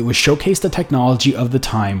 it was showcase the technology of the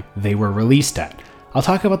time they were released at. I'll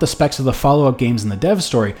talk about the specs of the follow-up games in the dev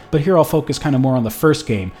story, but here I'll focus kind of more on the first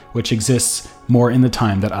game, which exists more in the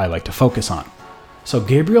time that I like to focus on. So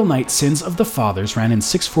Gabriel Knight Sins of the Fathers ran in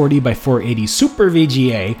 640 by 480 Super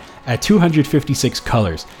VGA at 256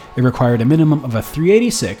 colors. It required a minimum of a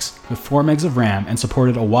 386 with 4 megs of RAM and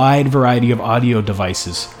supported a wide variety of audio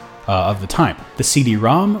devices of the time. The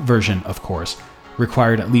CD-ROM version, of course,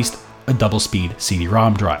 required at least a double-speed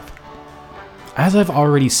CD-ROM drive. As I've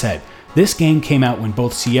already said, this game came out when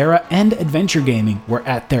both Sierra and Adventure Gaming were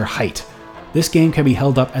at their height. This game can be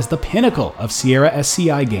held up as the pinnacle of Sierra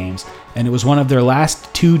SCI games, and it was one of their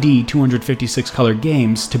last 2D 256-color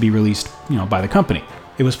games to be released, by the company.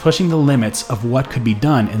 It was pushing the limits of what could be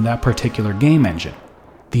done in that particular game engine.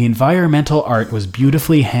 The environmental art was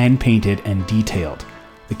beautifully hand-painted and detailed.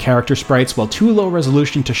 The character sprites, while too low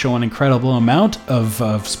resolution to show an incredible amount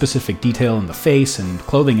of specific detail in the face and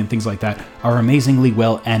clothing and things like that, are amazingly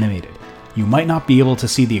well animated. You might not be able to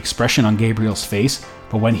see the expression on Gabriel's face,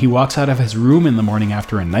 but when he walks out of his room in the morning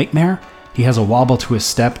after a nightmare, he has a wobble to his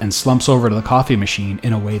step and slumps over to the coffee machine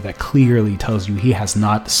in a way that clearly tells you he has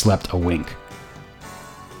not slept a wink.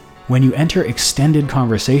 When you enter extended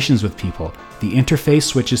conversations with people, the interface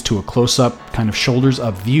switches to a close-up, kind of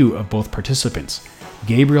shoulders-up view of both participants.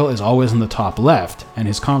 Gabriel is always in the top left, and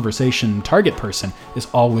his conversation target person is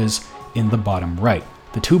always in the bottom right.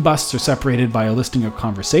 The 2 busts are separated by a listing of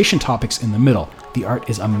conversation topics in the middle. The art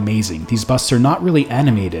is amazing. These busts are not really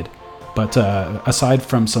animated, but aside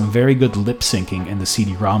from some very good lip syncing in the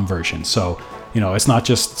CD-ROM version. So, it's not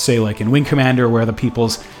just, say, like in Wing Commander where the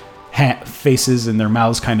people's faces and their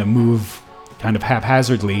mouths kind of move kind of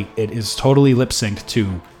haphazardly. It is totally lip synced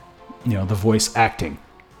to, the voice acting.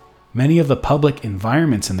 Many of the public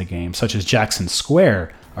environments in the game, such as Jackson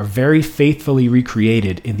Square, are very faithfully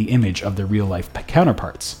recreated in the image of their real-life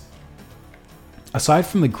counterparts. Aside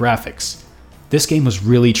from the graphics, this game was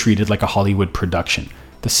really treated like a Hollywood production.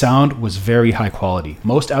 The sound was very high quality.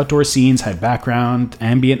 Most outdoor scenes had background,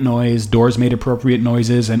 ambient noise, doors made appropriate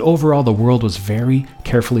noises, and overall the world was very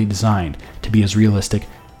carefully designed to be as realistic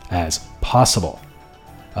as possible.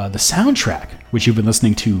 The soundtrack, which you've been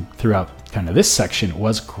listening to throughout kind of this section,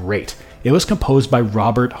 was great. It was composed by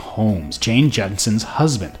Robert Holmes, Jane Jensen's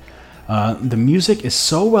husband. The music is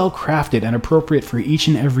so well crafted and appropriate for each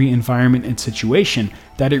and every environment and situation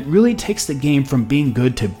that it really takes the game from being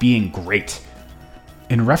good to being great.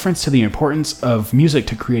 In reference to the importance of music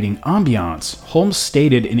to creating ambiance, Holmes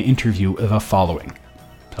stated in an interview the following,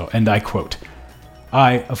 and I quote,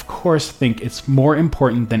 "I, of course, think it's more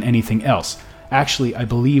important than anything else. Actually, I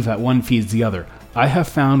believe that one feeds the other. I have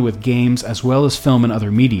found with games as well as film and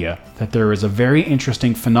other media that there is a very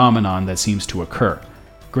interesting phenomenon that seems to occur.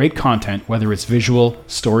 Great content, whether it's visual,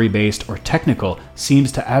 story-based, or technical,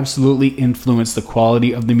 seems to absolutely influence the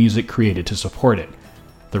quality of the music created to support it.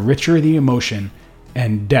 The richer the emotion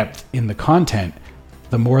and depth in the content,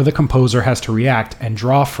 the more the composer has to react and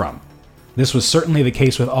draw from. This was certainly the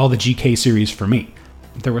case with all the GK series for me.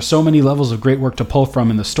 There were so many levels of great work to pull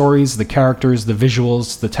from in the stories, the characters, the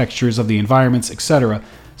visuals, the textures of the environments, etc.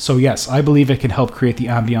 So yes, I believe it can help create the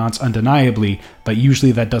ambiance undeniably, but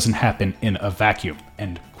usually that doesn't happen in a vacuum."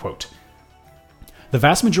 End quote. The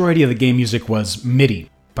vast majority of the game music was MIDI.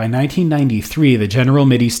 By 1993, the general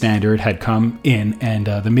MIDI standard had come in, and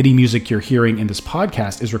the MIDI music you're hearing in this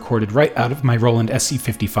podcast is recorded right out of my Roland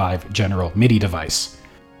SC55 general MIDI device.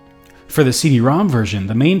 For the CD-ROM version,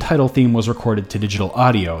 the main title theme was recorded to digital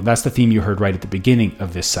audio. That's the theme you heard right at the beginning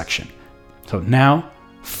of this section. So now,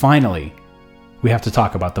 finally, we have to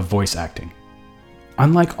talk about the voice acting.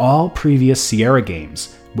 Unlike all previous Sierra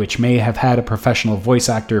games, which may have had a professional voice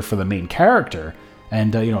actor for the main character,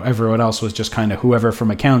 and everyone else was just kind of whoever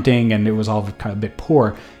from accounting, and it was all kind of a bit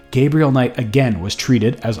poor, Gabriel Knight again was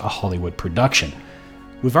treated as a Hollywood production.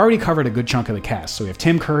 We've already covered a good chunk of the cast, so we have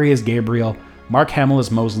Tim Curry as Gabriel, Mark Hamill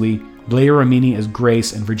as Mosley, Blair Ramini as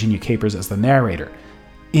Grace, and Virginia Capers as the narrator.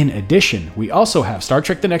 In addition, we also have Star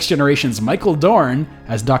Trek The Next Generation's Michael Dorn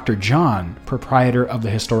as Dr. John, proprietor of the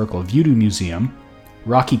Historical Voodoo Museum,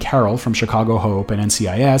 Rocky Carroll from Chicago Hope and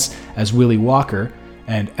NCIS as Willie Walker,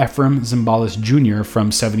 and Ephraim Zimbalist Jr.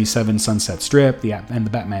 from 77 Sunset Strip and the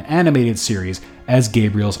Batman animated series as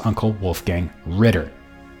Gabriel's uncle Wolfgang Ritter.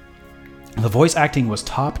 The voice acting was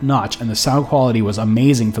top-notch and the sound quality was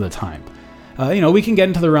amazing for the time. We can get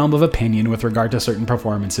into the realm of opinion with regard to certain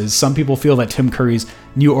performances. Some people feel that Tim Curry's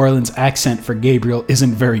New Orleans accent for Gabriel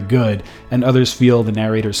isn't very good, and others feel the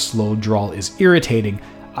narrator's slow drawl is irritating.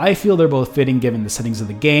 I feel they're both fitting given the settings of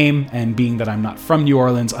the game, and being that I'm not from New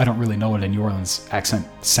Orleans, I don't really know what a New Orleans accent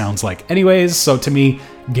sounds like anyways, so to me,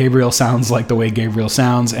 Gabriel sounds like the way Gabriel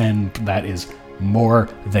sounds, and that is more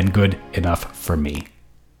than good enough for me.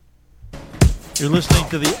 You're listening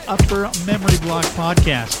to the Upper Memory Block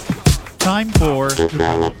Podcast. Time for...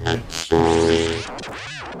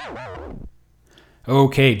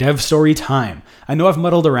 Okay, dev story time. I know I've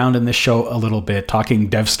muddled around in this show a little bit, talking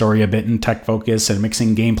dev story a bit in tech focus and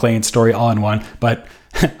mixing gameplay and story all in one, but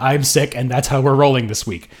I'm sick and that's how we're rolling this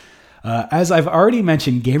week. As I've already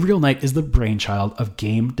mentioned, Gabriel Knight is the brainchild of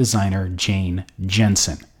game designer Jane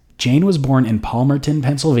Jensen. Jane was born in Palmerton,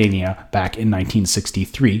 Pennsylvania back in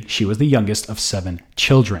 1963. She was the youngest of 7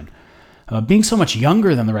 children. Being so much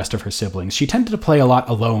younger than the rest of her siblings, she tended to play a lot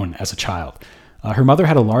alone as a child. Her mother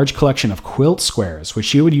had a large collection of quilt squares, which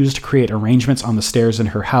she would use to create arrangements on the stairs in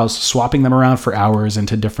her house, swapping them around for hours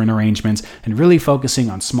into different arrangements, and really focusing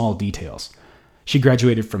on small details. She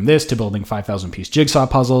graduated from this to building 5,000-piece jigsaw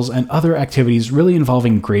puzzles and other activities really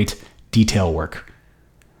involving great detail work.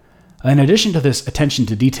 In addition to this attention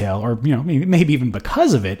to detail, or maybe even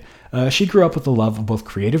because of it, she grew up with the love of both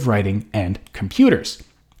creative writing and computers.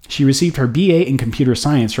 She received her BA in computer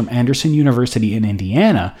science from Anderson University in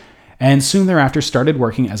Indiana, and soon thereafter started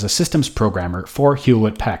working as a systems programmer for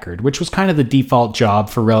Hewlett-Packard, which was kind of the default job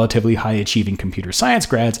for relatively high-achieving computer science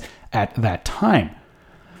grads at that time.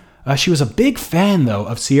 She was a big fan, though,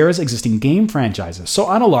 of Sierra's existing game franchises, so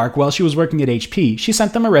on a lark, while she was working at HP, she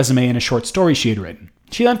sent them a resume and a short story she had written.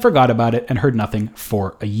 She then forgot about it and heard nothing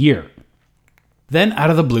for a year. Then, out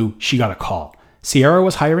of the blue, she got a call. Sierra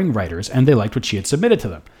was hiring writers, and they liked what she had submitted to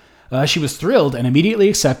them. She was thrilled and immediately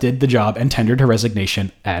accepted the job and tendered her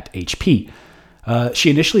resignation at HP. She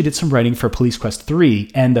initially did some writing for Police Quest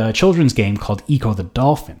 3 and a children's game called Eco the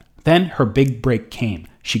Dolphin. Then her big break came.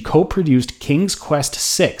 She co-produced King's Quest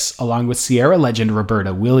 6 along with Sierra legend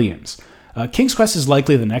Roberta Williams. King's Quest is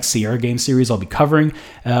likely the next Sierra game series I'll be covering,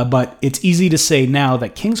 but it's easy to say now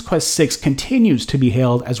that King's Quest 6 continues to be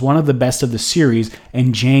hailed as one of the best of the series,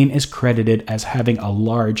 and Jane is credited as having a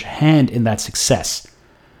large hand in that success.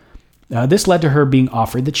 This led to her being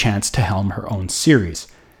offered the chance to helm her own series.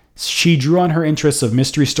 She drew on her interests of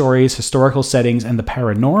mystery stories, historical settings, and the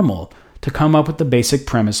paranormal to come up with the basic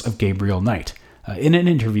premise of Gabriel Knight. In an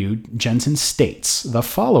interview, Jensen states the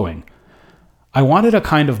following: I wanted a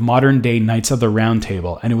kind of modern-day Knights of the Round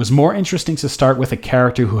Table, and it was more interesting to start with a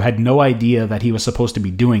character who had no idea that he was supposed to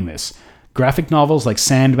be doing this. Graphic novels like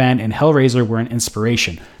Sandman and Hellraiser were an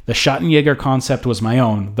inspiration. The Schattenjäger concept was my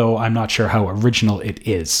own, though I'm not sure how original it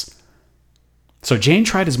is. So Jane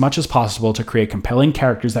tried as much as possible to create compelling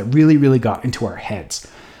characters that really got into our heads.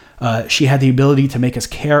 She had the ability to make us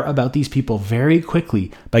care about these people very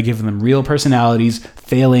quickly by giving them real personalities,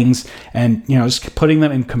 failings, and just putting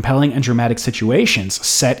them in compelling and dramatic situations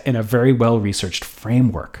set in a very well-researched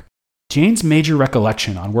framework. Jane's major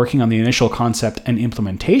recollection on working on the initial concept and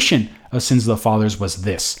implementation of Sins of the Fathers was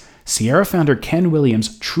this: Sierra founder Ken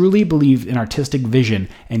Williams truly believed in artistic vision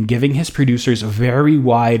and giving his producers very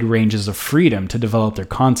wide ranges of freedom to develop their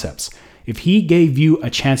concepts. If he gave you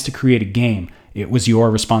a chance to create a game, it was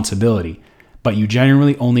your responsibility, but you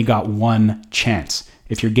generally only got one chance.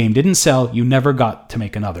 If your game didn't sell, you never got to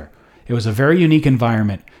make another. It was a very unique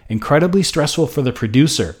environment, incredibly stressful for the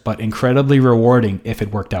producer, but incredibly rewarding if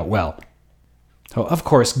it worked out well. So, of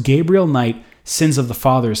course, Gabriel Knight, Sins of the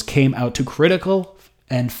Fathers came out to critical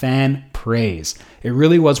and fan praise. It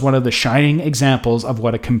really was one of the shining examples of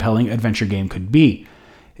what a compelling adventure game could be.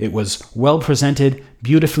 It was well presented,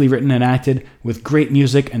 beautifully written and acted, with great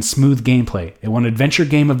music and smooth gameplay. It won Adventure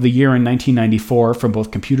Game of the Year in 1994 from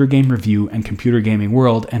both Computer Game Review and Computer Gaming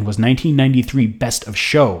World, and was 1993 Best of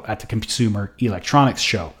Show at the Consumer Electronics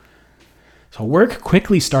Show. So work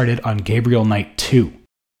quickly started on Gabriel Knight 2.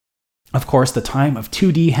 Of course, the time of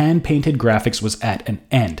 2D hand-painted graphics was at an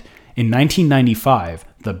end. In 1995,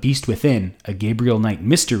 The Beast Within, a Gabriel Knight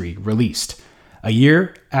mystery, released. A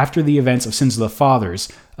year after the events of Sins of the Fathers,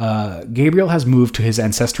 Gabriel has moved to his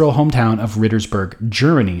ancestral hometown of Rittersberg,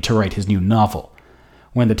 Germany, to write his new novel.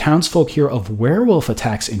 When the townsfolk hear of werewolf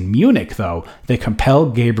attacks in Munich, though, they compel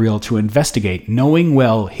Gabriel to investigate, knowing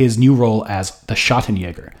well his new role as the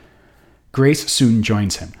Schattenjäger. Grace soon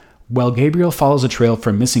joins him. While Gabriel follows a trail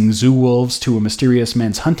from missing zoo wolves to a mysterious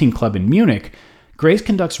men's hunting club in Munich, Grace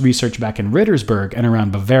conducts research back in Rittersberg and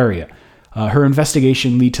around Bavaria. Her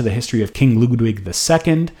investigation leads to the history of King Ludwig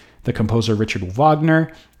II, the composer Richard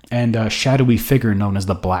Wagner, and a shadowy figure known as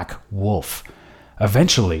the Black Wolf.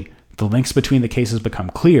 Eventually, the links between the cases become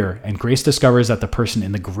clear, and Grace discovers that the person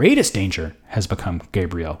in the greatest danger has become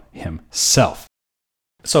Gabriel himself.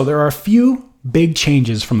 So there are a few big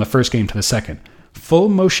changes from the first game to the second. Full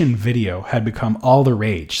motion video had become all the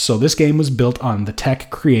rage, so this game was built on the tech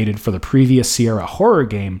created for the previous Sierra horror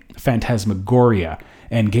game, Phantasmagoria,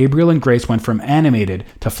 and Gabriel and Grace went from animated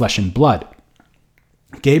to flesh and blood.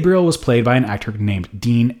 Gabriel was played by an actor named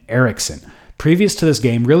Dean Erickson. Previous to this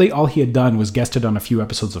game, really all he had done was guested on a few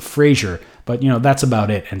episodes of Frasier, but that's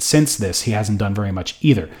about it, and since this, he hasn't done very much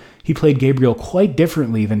either. He played Gabriel quite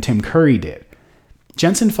differently than Tim Curry did.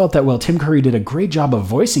 Jensen felt that while Tim Curry did a great job of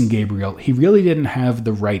voicing Gabriel, he really didn't have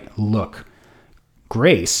the right look.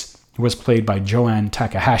 Grace was played by Joanne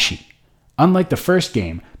Takahashi. Unlike the first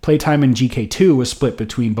game, playtime in GK2 was split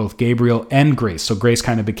between both Gabriel and Grace, so Grace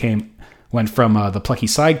kind of went from the plucky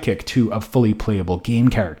sidekick to a fully playable game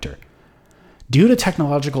character. Due to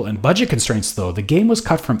technological and budget constraints, though, the game was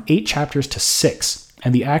cut from 8 chapters to 6,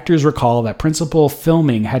 and the actors recall that principal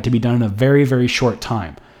filming had to be done in a very, very short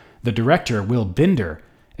time. The director, Will Binder,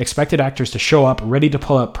 expected actors to show up ready to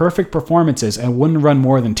pull out perfect performances and wouldn't run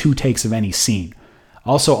more than 2 takes of any scene.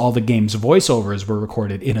 Also, all the game's voiceovers were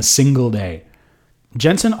recorded in a single day.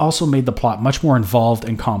 Jensen also made the plot much more involved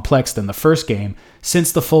and complex than the first game,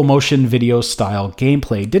 since the full motion video style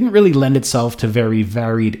gameplay didn't really lend itself to very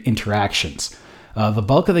varied interactions. The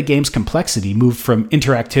bulk of the game's complexity moved from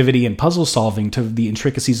interactivity and puzzle solving to the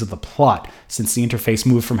intricacies of the plot, since the interface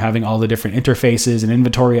moved from having all the different interfaces and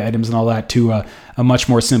inventory items and all that to a much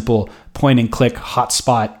more simple point and click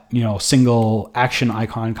hotspot, single action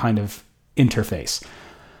icon kind of interface.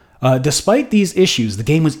 Despite these issues, the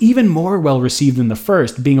game was even more well received than the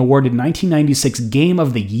first, being awarded 1996 Game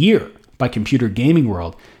of the Year by Computer Gaming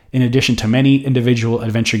World, in addition to many individual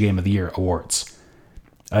Adventure Game of the Year awards.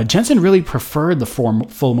 Jensen really preferred the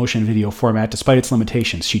full motion video format despite its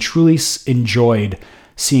limitations. She truly enjoyed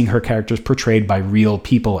seeing her characters portrayed by real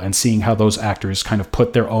people and seeing how those actors kind of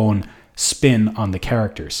put their own spin on the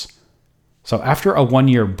characters. So after a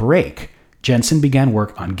 1-year break, Jensen began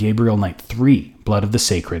work on Gabriel Knight 3, Blood of the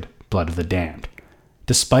Sacred, Blood of the Damned.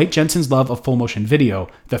 Despite Jensen's love of full motion video,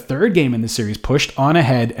 the third game in the series pushed on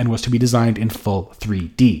ahead and was to be designed in full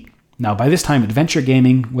 3D. Now, by this time, adventure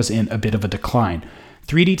gaming was in a bit of a decline.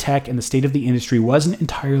 3D tech and the state of the industry wasn't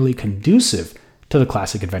entirely conducive to the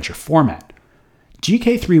classic adventure format.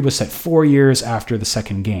 GK3 was set 4 years after the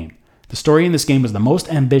second game. The story in this game was the most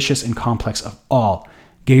ambitious and complex of all.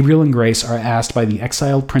 Gabriel and Grace are asked by the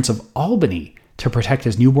exiled Prince of Albany to protect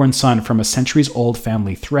his newborn son from a centuries-old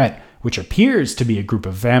family threat, which appears to be a group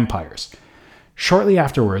of vampires. Shortly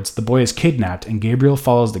afterwards, the boy is kidnapped, and Gabriel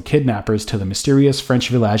follows the kidnappers to the mysterious French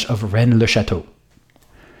village of Rennes-le-Château.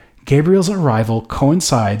 Gabriel's arrival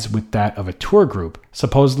coincides with that of a tour group,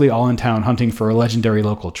 supposedly all in town hunting for a legendary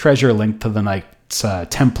local treasure linked to the Knights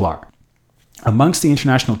Templar. Amongst the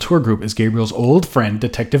international tour group is Gabriel's old friend,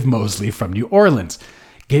 Detective Mosley from New Orleans.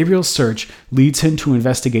 Gabriel's search leads him to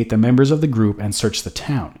investigate the members of the group and search the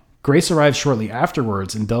town. Grace arrives shortly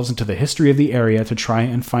afterwards and delves into the history of the area to try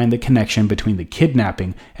and find the connection between the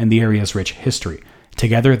kidnapping and the area's rich history.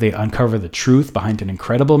 Together, they uncover the truth behind an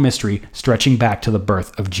incredible mystery stretching back to the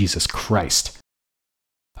birth of Jesus Christ.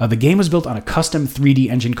 The game was built on a custom 3D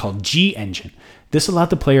engine called G-Engine. This allowed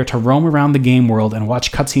the player to roam around the game world and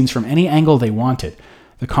watch cutscenes from any angle they wanted.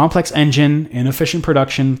 The complex engine, inefficient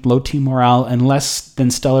production, low team morale, and less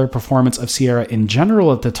than stellar performance of Sierra in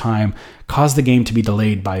general at the time caused the game to be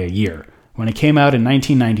delayed by a year. When it came out in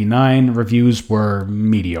 1999, reviews were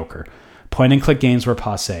mediocre. Point-and-click games were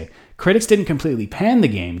passé. Critics didn't completely pan the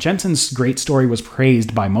game. Jensen's great story was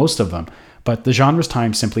praised by most of them, but the genre's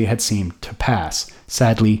time simply had seemed to pass.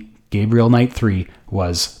 Sadly, Gabriel Knight 3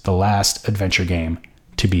 was the last adventure game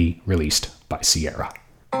to be released by Sierra.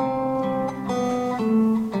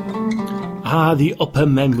 The Upper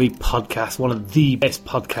Memory Podcast, one of the best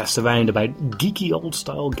podcasts around about geeky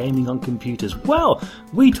old-style gaming on computers. Well,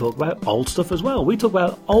 we talk about old stuff as well. We talk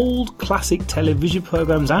about old classic television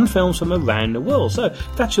programs and films from around the world. So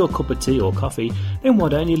if that's your cup of tea or coffee, then why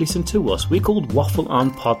don't you listen to us? We're called Waffle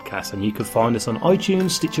On Podcast, and you can find us on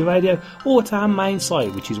iTunes, Stitcher Radio, or at our main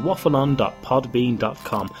site, which is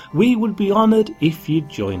waffleon.podbean.com. We would be honoured if you'd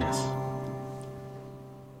join us.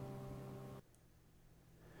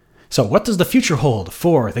 So what does the future hold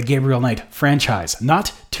for the Gabriel Knight franchise?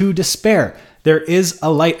 Not to despair. There is a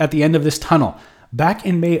light at the end of this tunnel. Back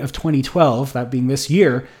in May of 2012, that being this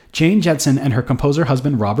year, Jane Jensen and her composer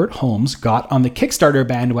husband Robert Holmes got on the Kickstarter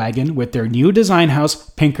bandwagon with their new design house,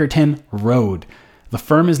 Pinkerton Road. The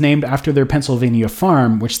firm is named after their Pennsylvania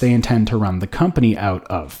farm, which they intend to run the company out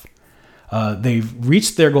of. They've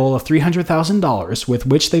reached their goal of $300,000, with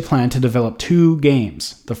which they plan to develop 2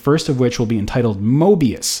 games, the first of which will be entitled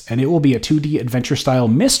Mobius, and it will be a 2D adventure-style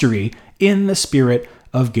mystery in the spirit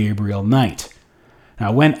of Gabriel Knight.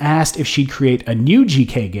 Now, when asked if she'd create a new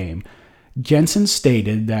GK game, Jensen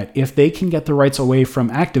stated that if they can get the rights away from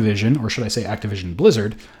Activision, or should I say Activision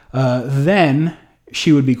Blizzard, then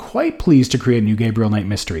she would be quite pleased to create a new Gabriel Knight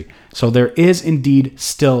mystery. So there is indeed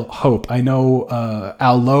still hope. I know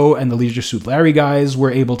Al Lowe and the Leisure Suit Larry guys were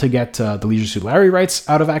able to get the Leisure Suit Larry rights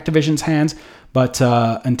out of Activision's hands, but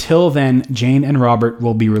until then, Jane and Robert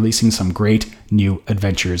will be releasing some great new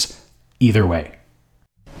adventures either way.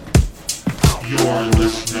 You're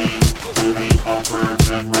listening to the Upper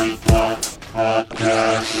Memory Block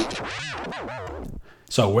Podcast.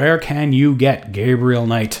 So where can you get Gabriel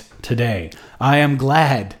Knight today? I am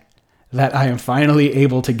glad that I am finally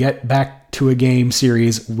able to get back to a game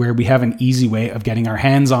series where we have an easy way of getting our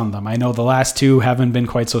hands on them. I know the last 2 haven't been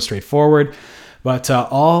quite so straightforward, but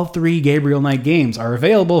all 3 Gabriel Knight games are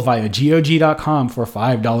available via GOG.com for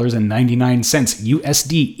 $5.99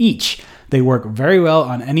 USD each. They work very well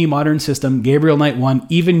on any modern system. Gabriel Knight 1,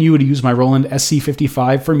 even you would use my Roland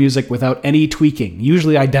SC55 for music without any tweaking.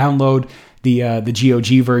 Usually I download the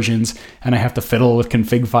GOG versions, and I have to fiddle with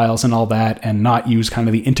config files and all that, and not use kind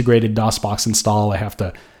of the integrated DOSBox install. I have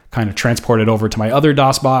to kind of transport it over to my other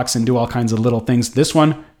DOSBox and do all kinds of little things. This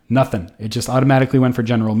one, nothing. It just automatically went for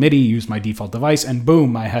general MIDI, used my default device, and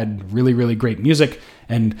boom, I had really, really great music,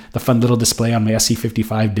 and the fun little display on my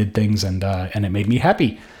SC55 did things, and it made me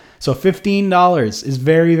happy. So $15 is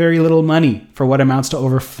very, very little money for what amounts to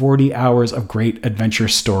over 40 hours of great adventure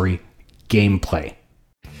story gameplay.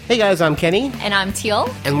 Hey guys, I'm Kenny. And I'm Teal.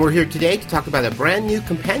 And we're here today to talk about a brand new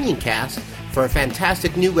companion cast for a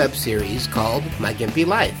fantastic new web series called My Gimpy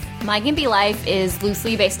Life. My Gimpy Life is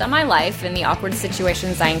loosely based on my life and the awkward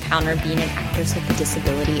situations I encounter being an actress with a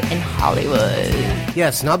disability in Hollywood.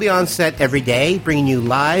 Yes, and I'll be on set every day, bringing you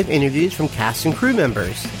live interviews from cast and crew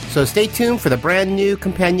members. So stay tuned for the brand new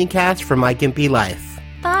companion cast for My Gimpy Life.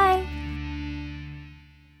 Bye!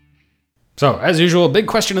 So, as usual, big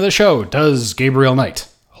question of the show, does Gabriel Knight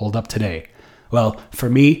hold up today? Well, for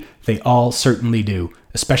me, they all certainly do,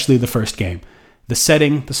 especially the first game. The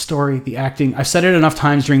setting, the story, the acting. I've said it enough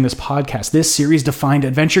times during this podcast. This series defined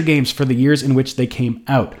adventure games for the years in which they came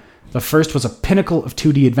out. The first was a pinnacle of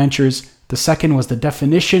 2D adventures. The second was the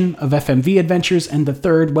definition of FMV adventures. And the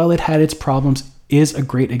third, while it had its problems, is a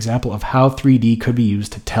great example of how 3D could be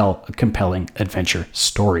used to tell a compelling adventure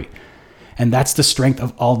story. And that's the strength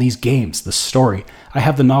of all these games, the story. I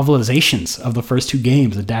have the novelizations of the first two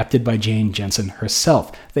games adapted by Jane Jensen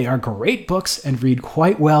herself. They are great books and read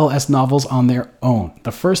quite well as novels on their own.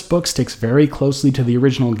 The first book sticks very closely to the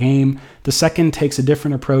original game. The second takes a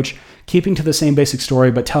different approach, keeping to the same basic story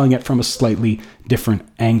but telling it from a slightly different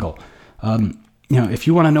angle. If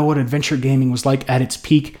you want to know what adventure gaming was like at its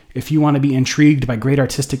peak, if you want to be intrigued by great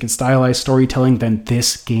artistic and stylized storytelling, then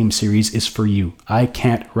this game series is for you. I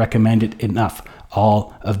can't recommend it enough.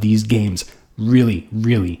 All of these games really,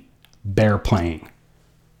 really bear playing.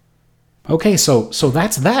 Okay, so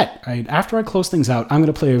that's that. After I close things out, I'm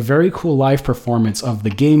going to play a very cool live performance of the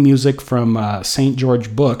game music from St.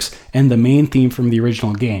 George Books and the main theme from the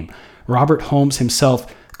original game. Robert Holmes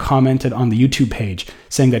himself commented on the YouTube page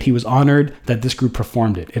saying that he was honored that this group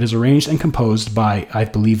performed it. It is arranged and composed by, I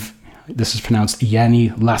believe this is pronounced Yanni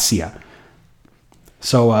Lassia.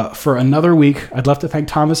 So for another week, I'd love to thank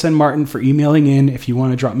Thomas and Martin for emailing in. If you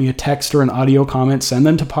want to drop me a text or an audio comment, send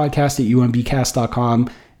them to podcast@umbcast.com.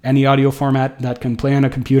 Any audio format that can play on a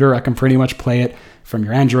computer, I can pretty much play it from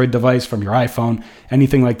your Android device, from your iPhone,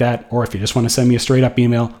 anything like that. Or if you just want to send me a straight up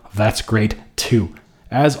email, that's great too.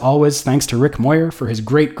 As always, thanks to Rick Moyer for his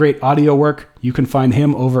great audio work. You can find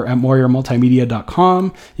him over at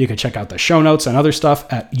MoyerMultimedia.com. You can check out the show notes and other stuff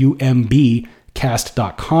at UMBcast.com.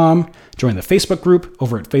 Join the Facebook group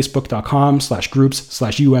over at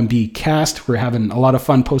facebook.com/groups/UMBcast. We're having a lot of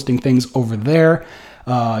fun posting things over there.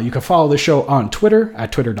 You can follow the show on Twitter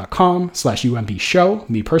at twitter.com/UMBshow.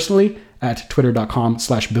 Me personally at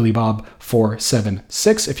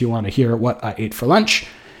twitter.com/BillyBob476 if you want to hear what I ate for lunch.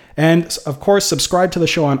 And, of course, subscribe to the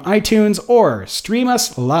show on iTunes or stream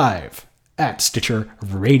us live at Stitcher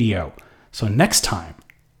Radio. So next time,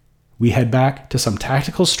 we head back to some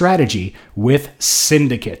tactical strategy with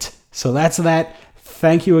Syndicate. So that's that.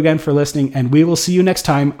 Thank you again for listening, and we will see you next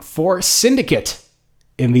time for Syndicate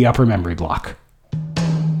in the Upper Memory Block.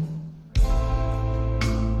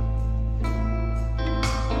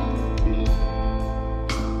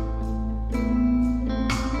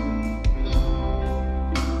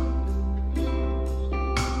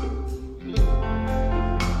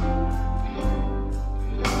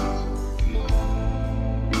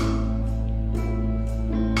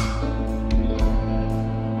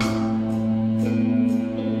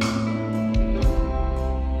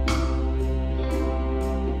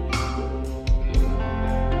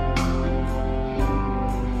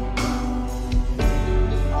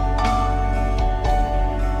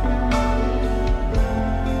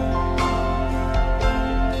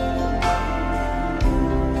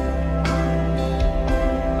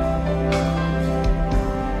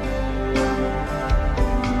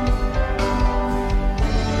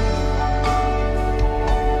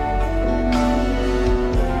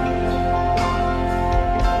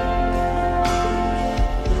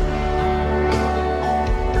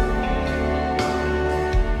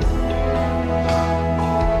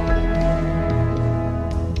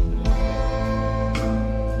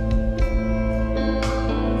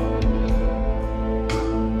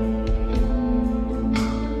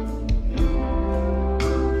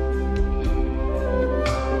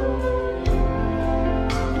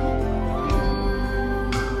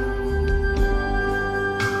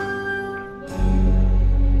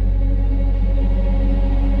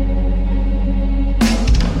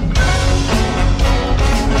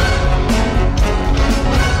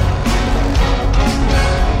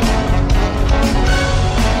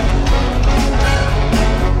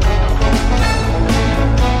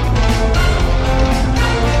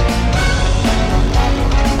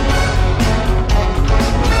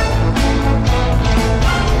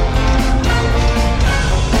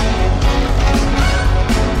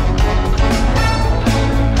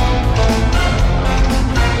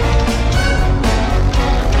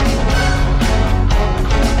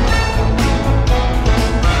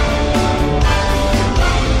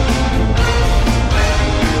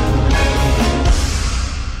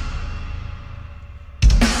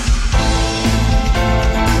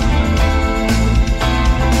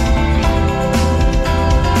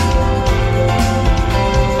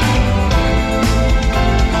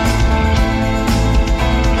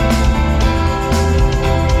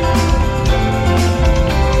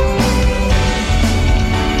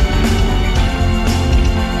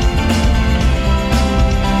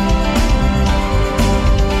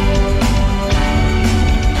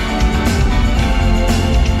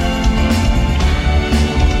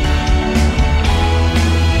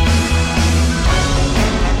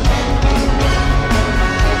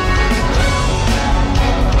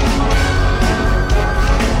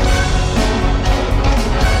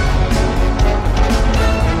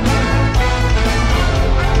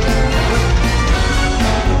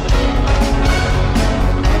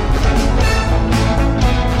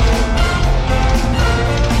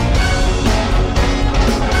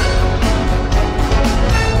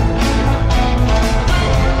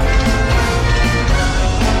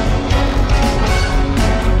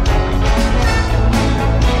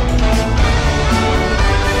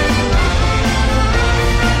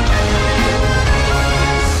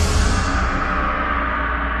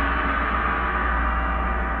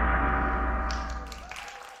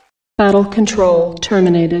 Battle control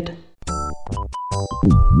terminated.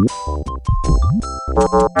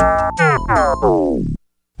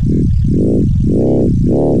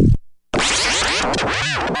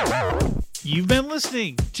 You've been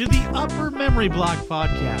listening to the Upper Memory Block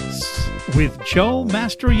Podcast with Joe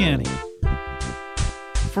Mastroianni.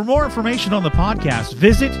 For more information on the podcast,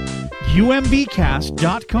 visit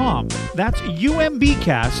UMBCast.com. That's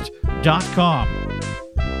UMBCast.com.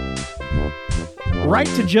 Write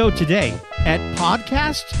to Joe today at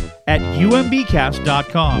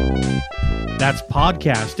podcast@UMBcast.com. That's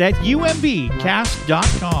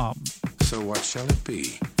podcast@UMBcast.com. So what shall it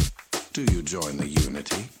be? Do you join the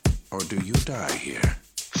Unity, or do you die here?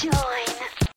 Join.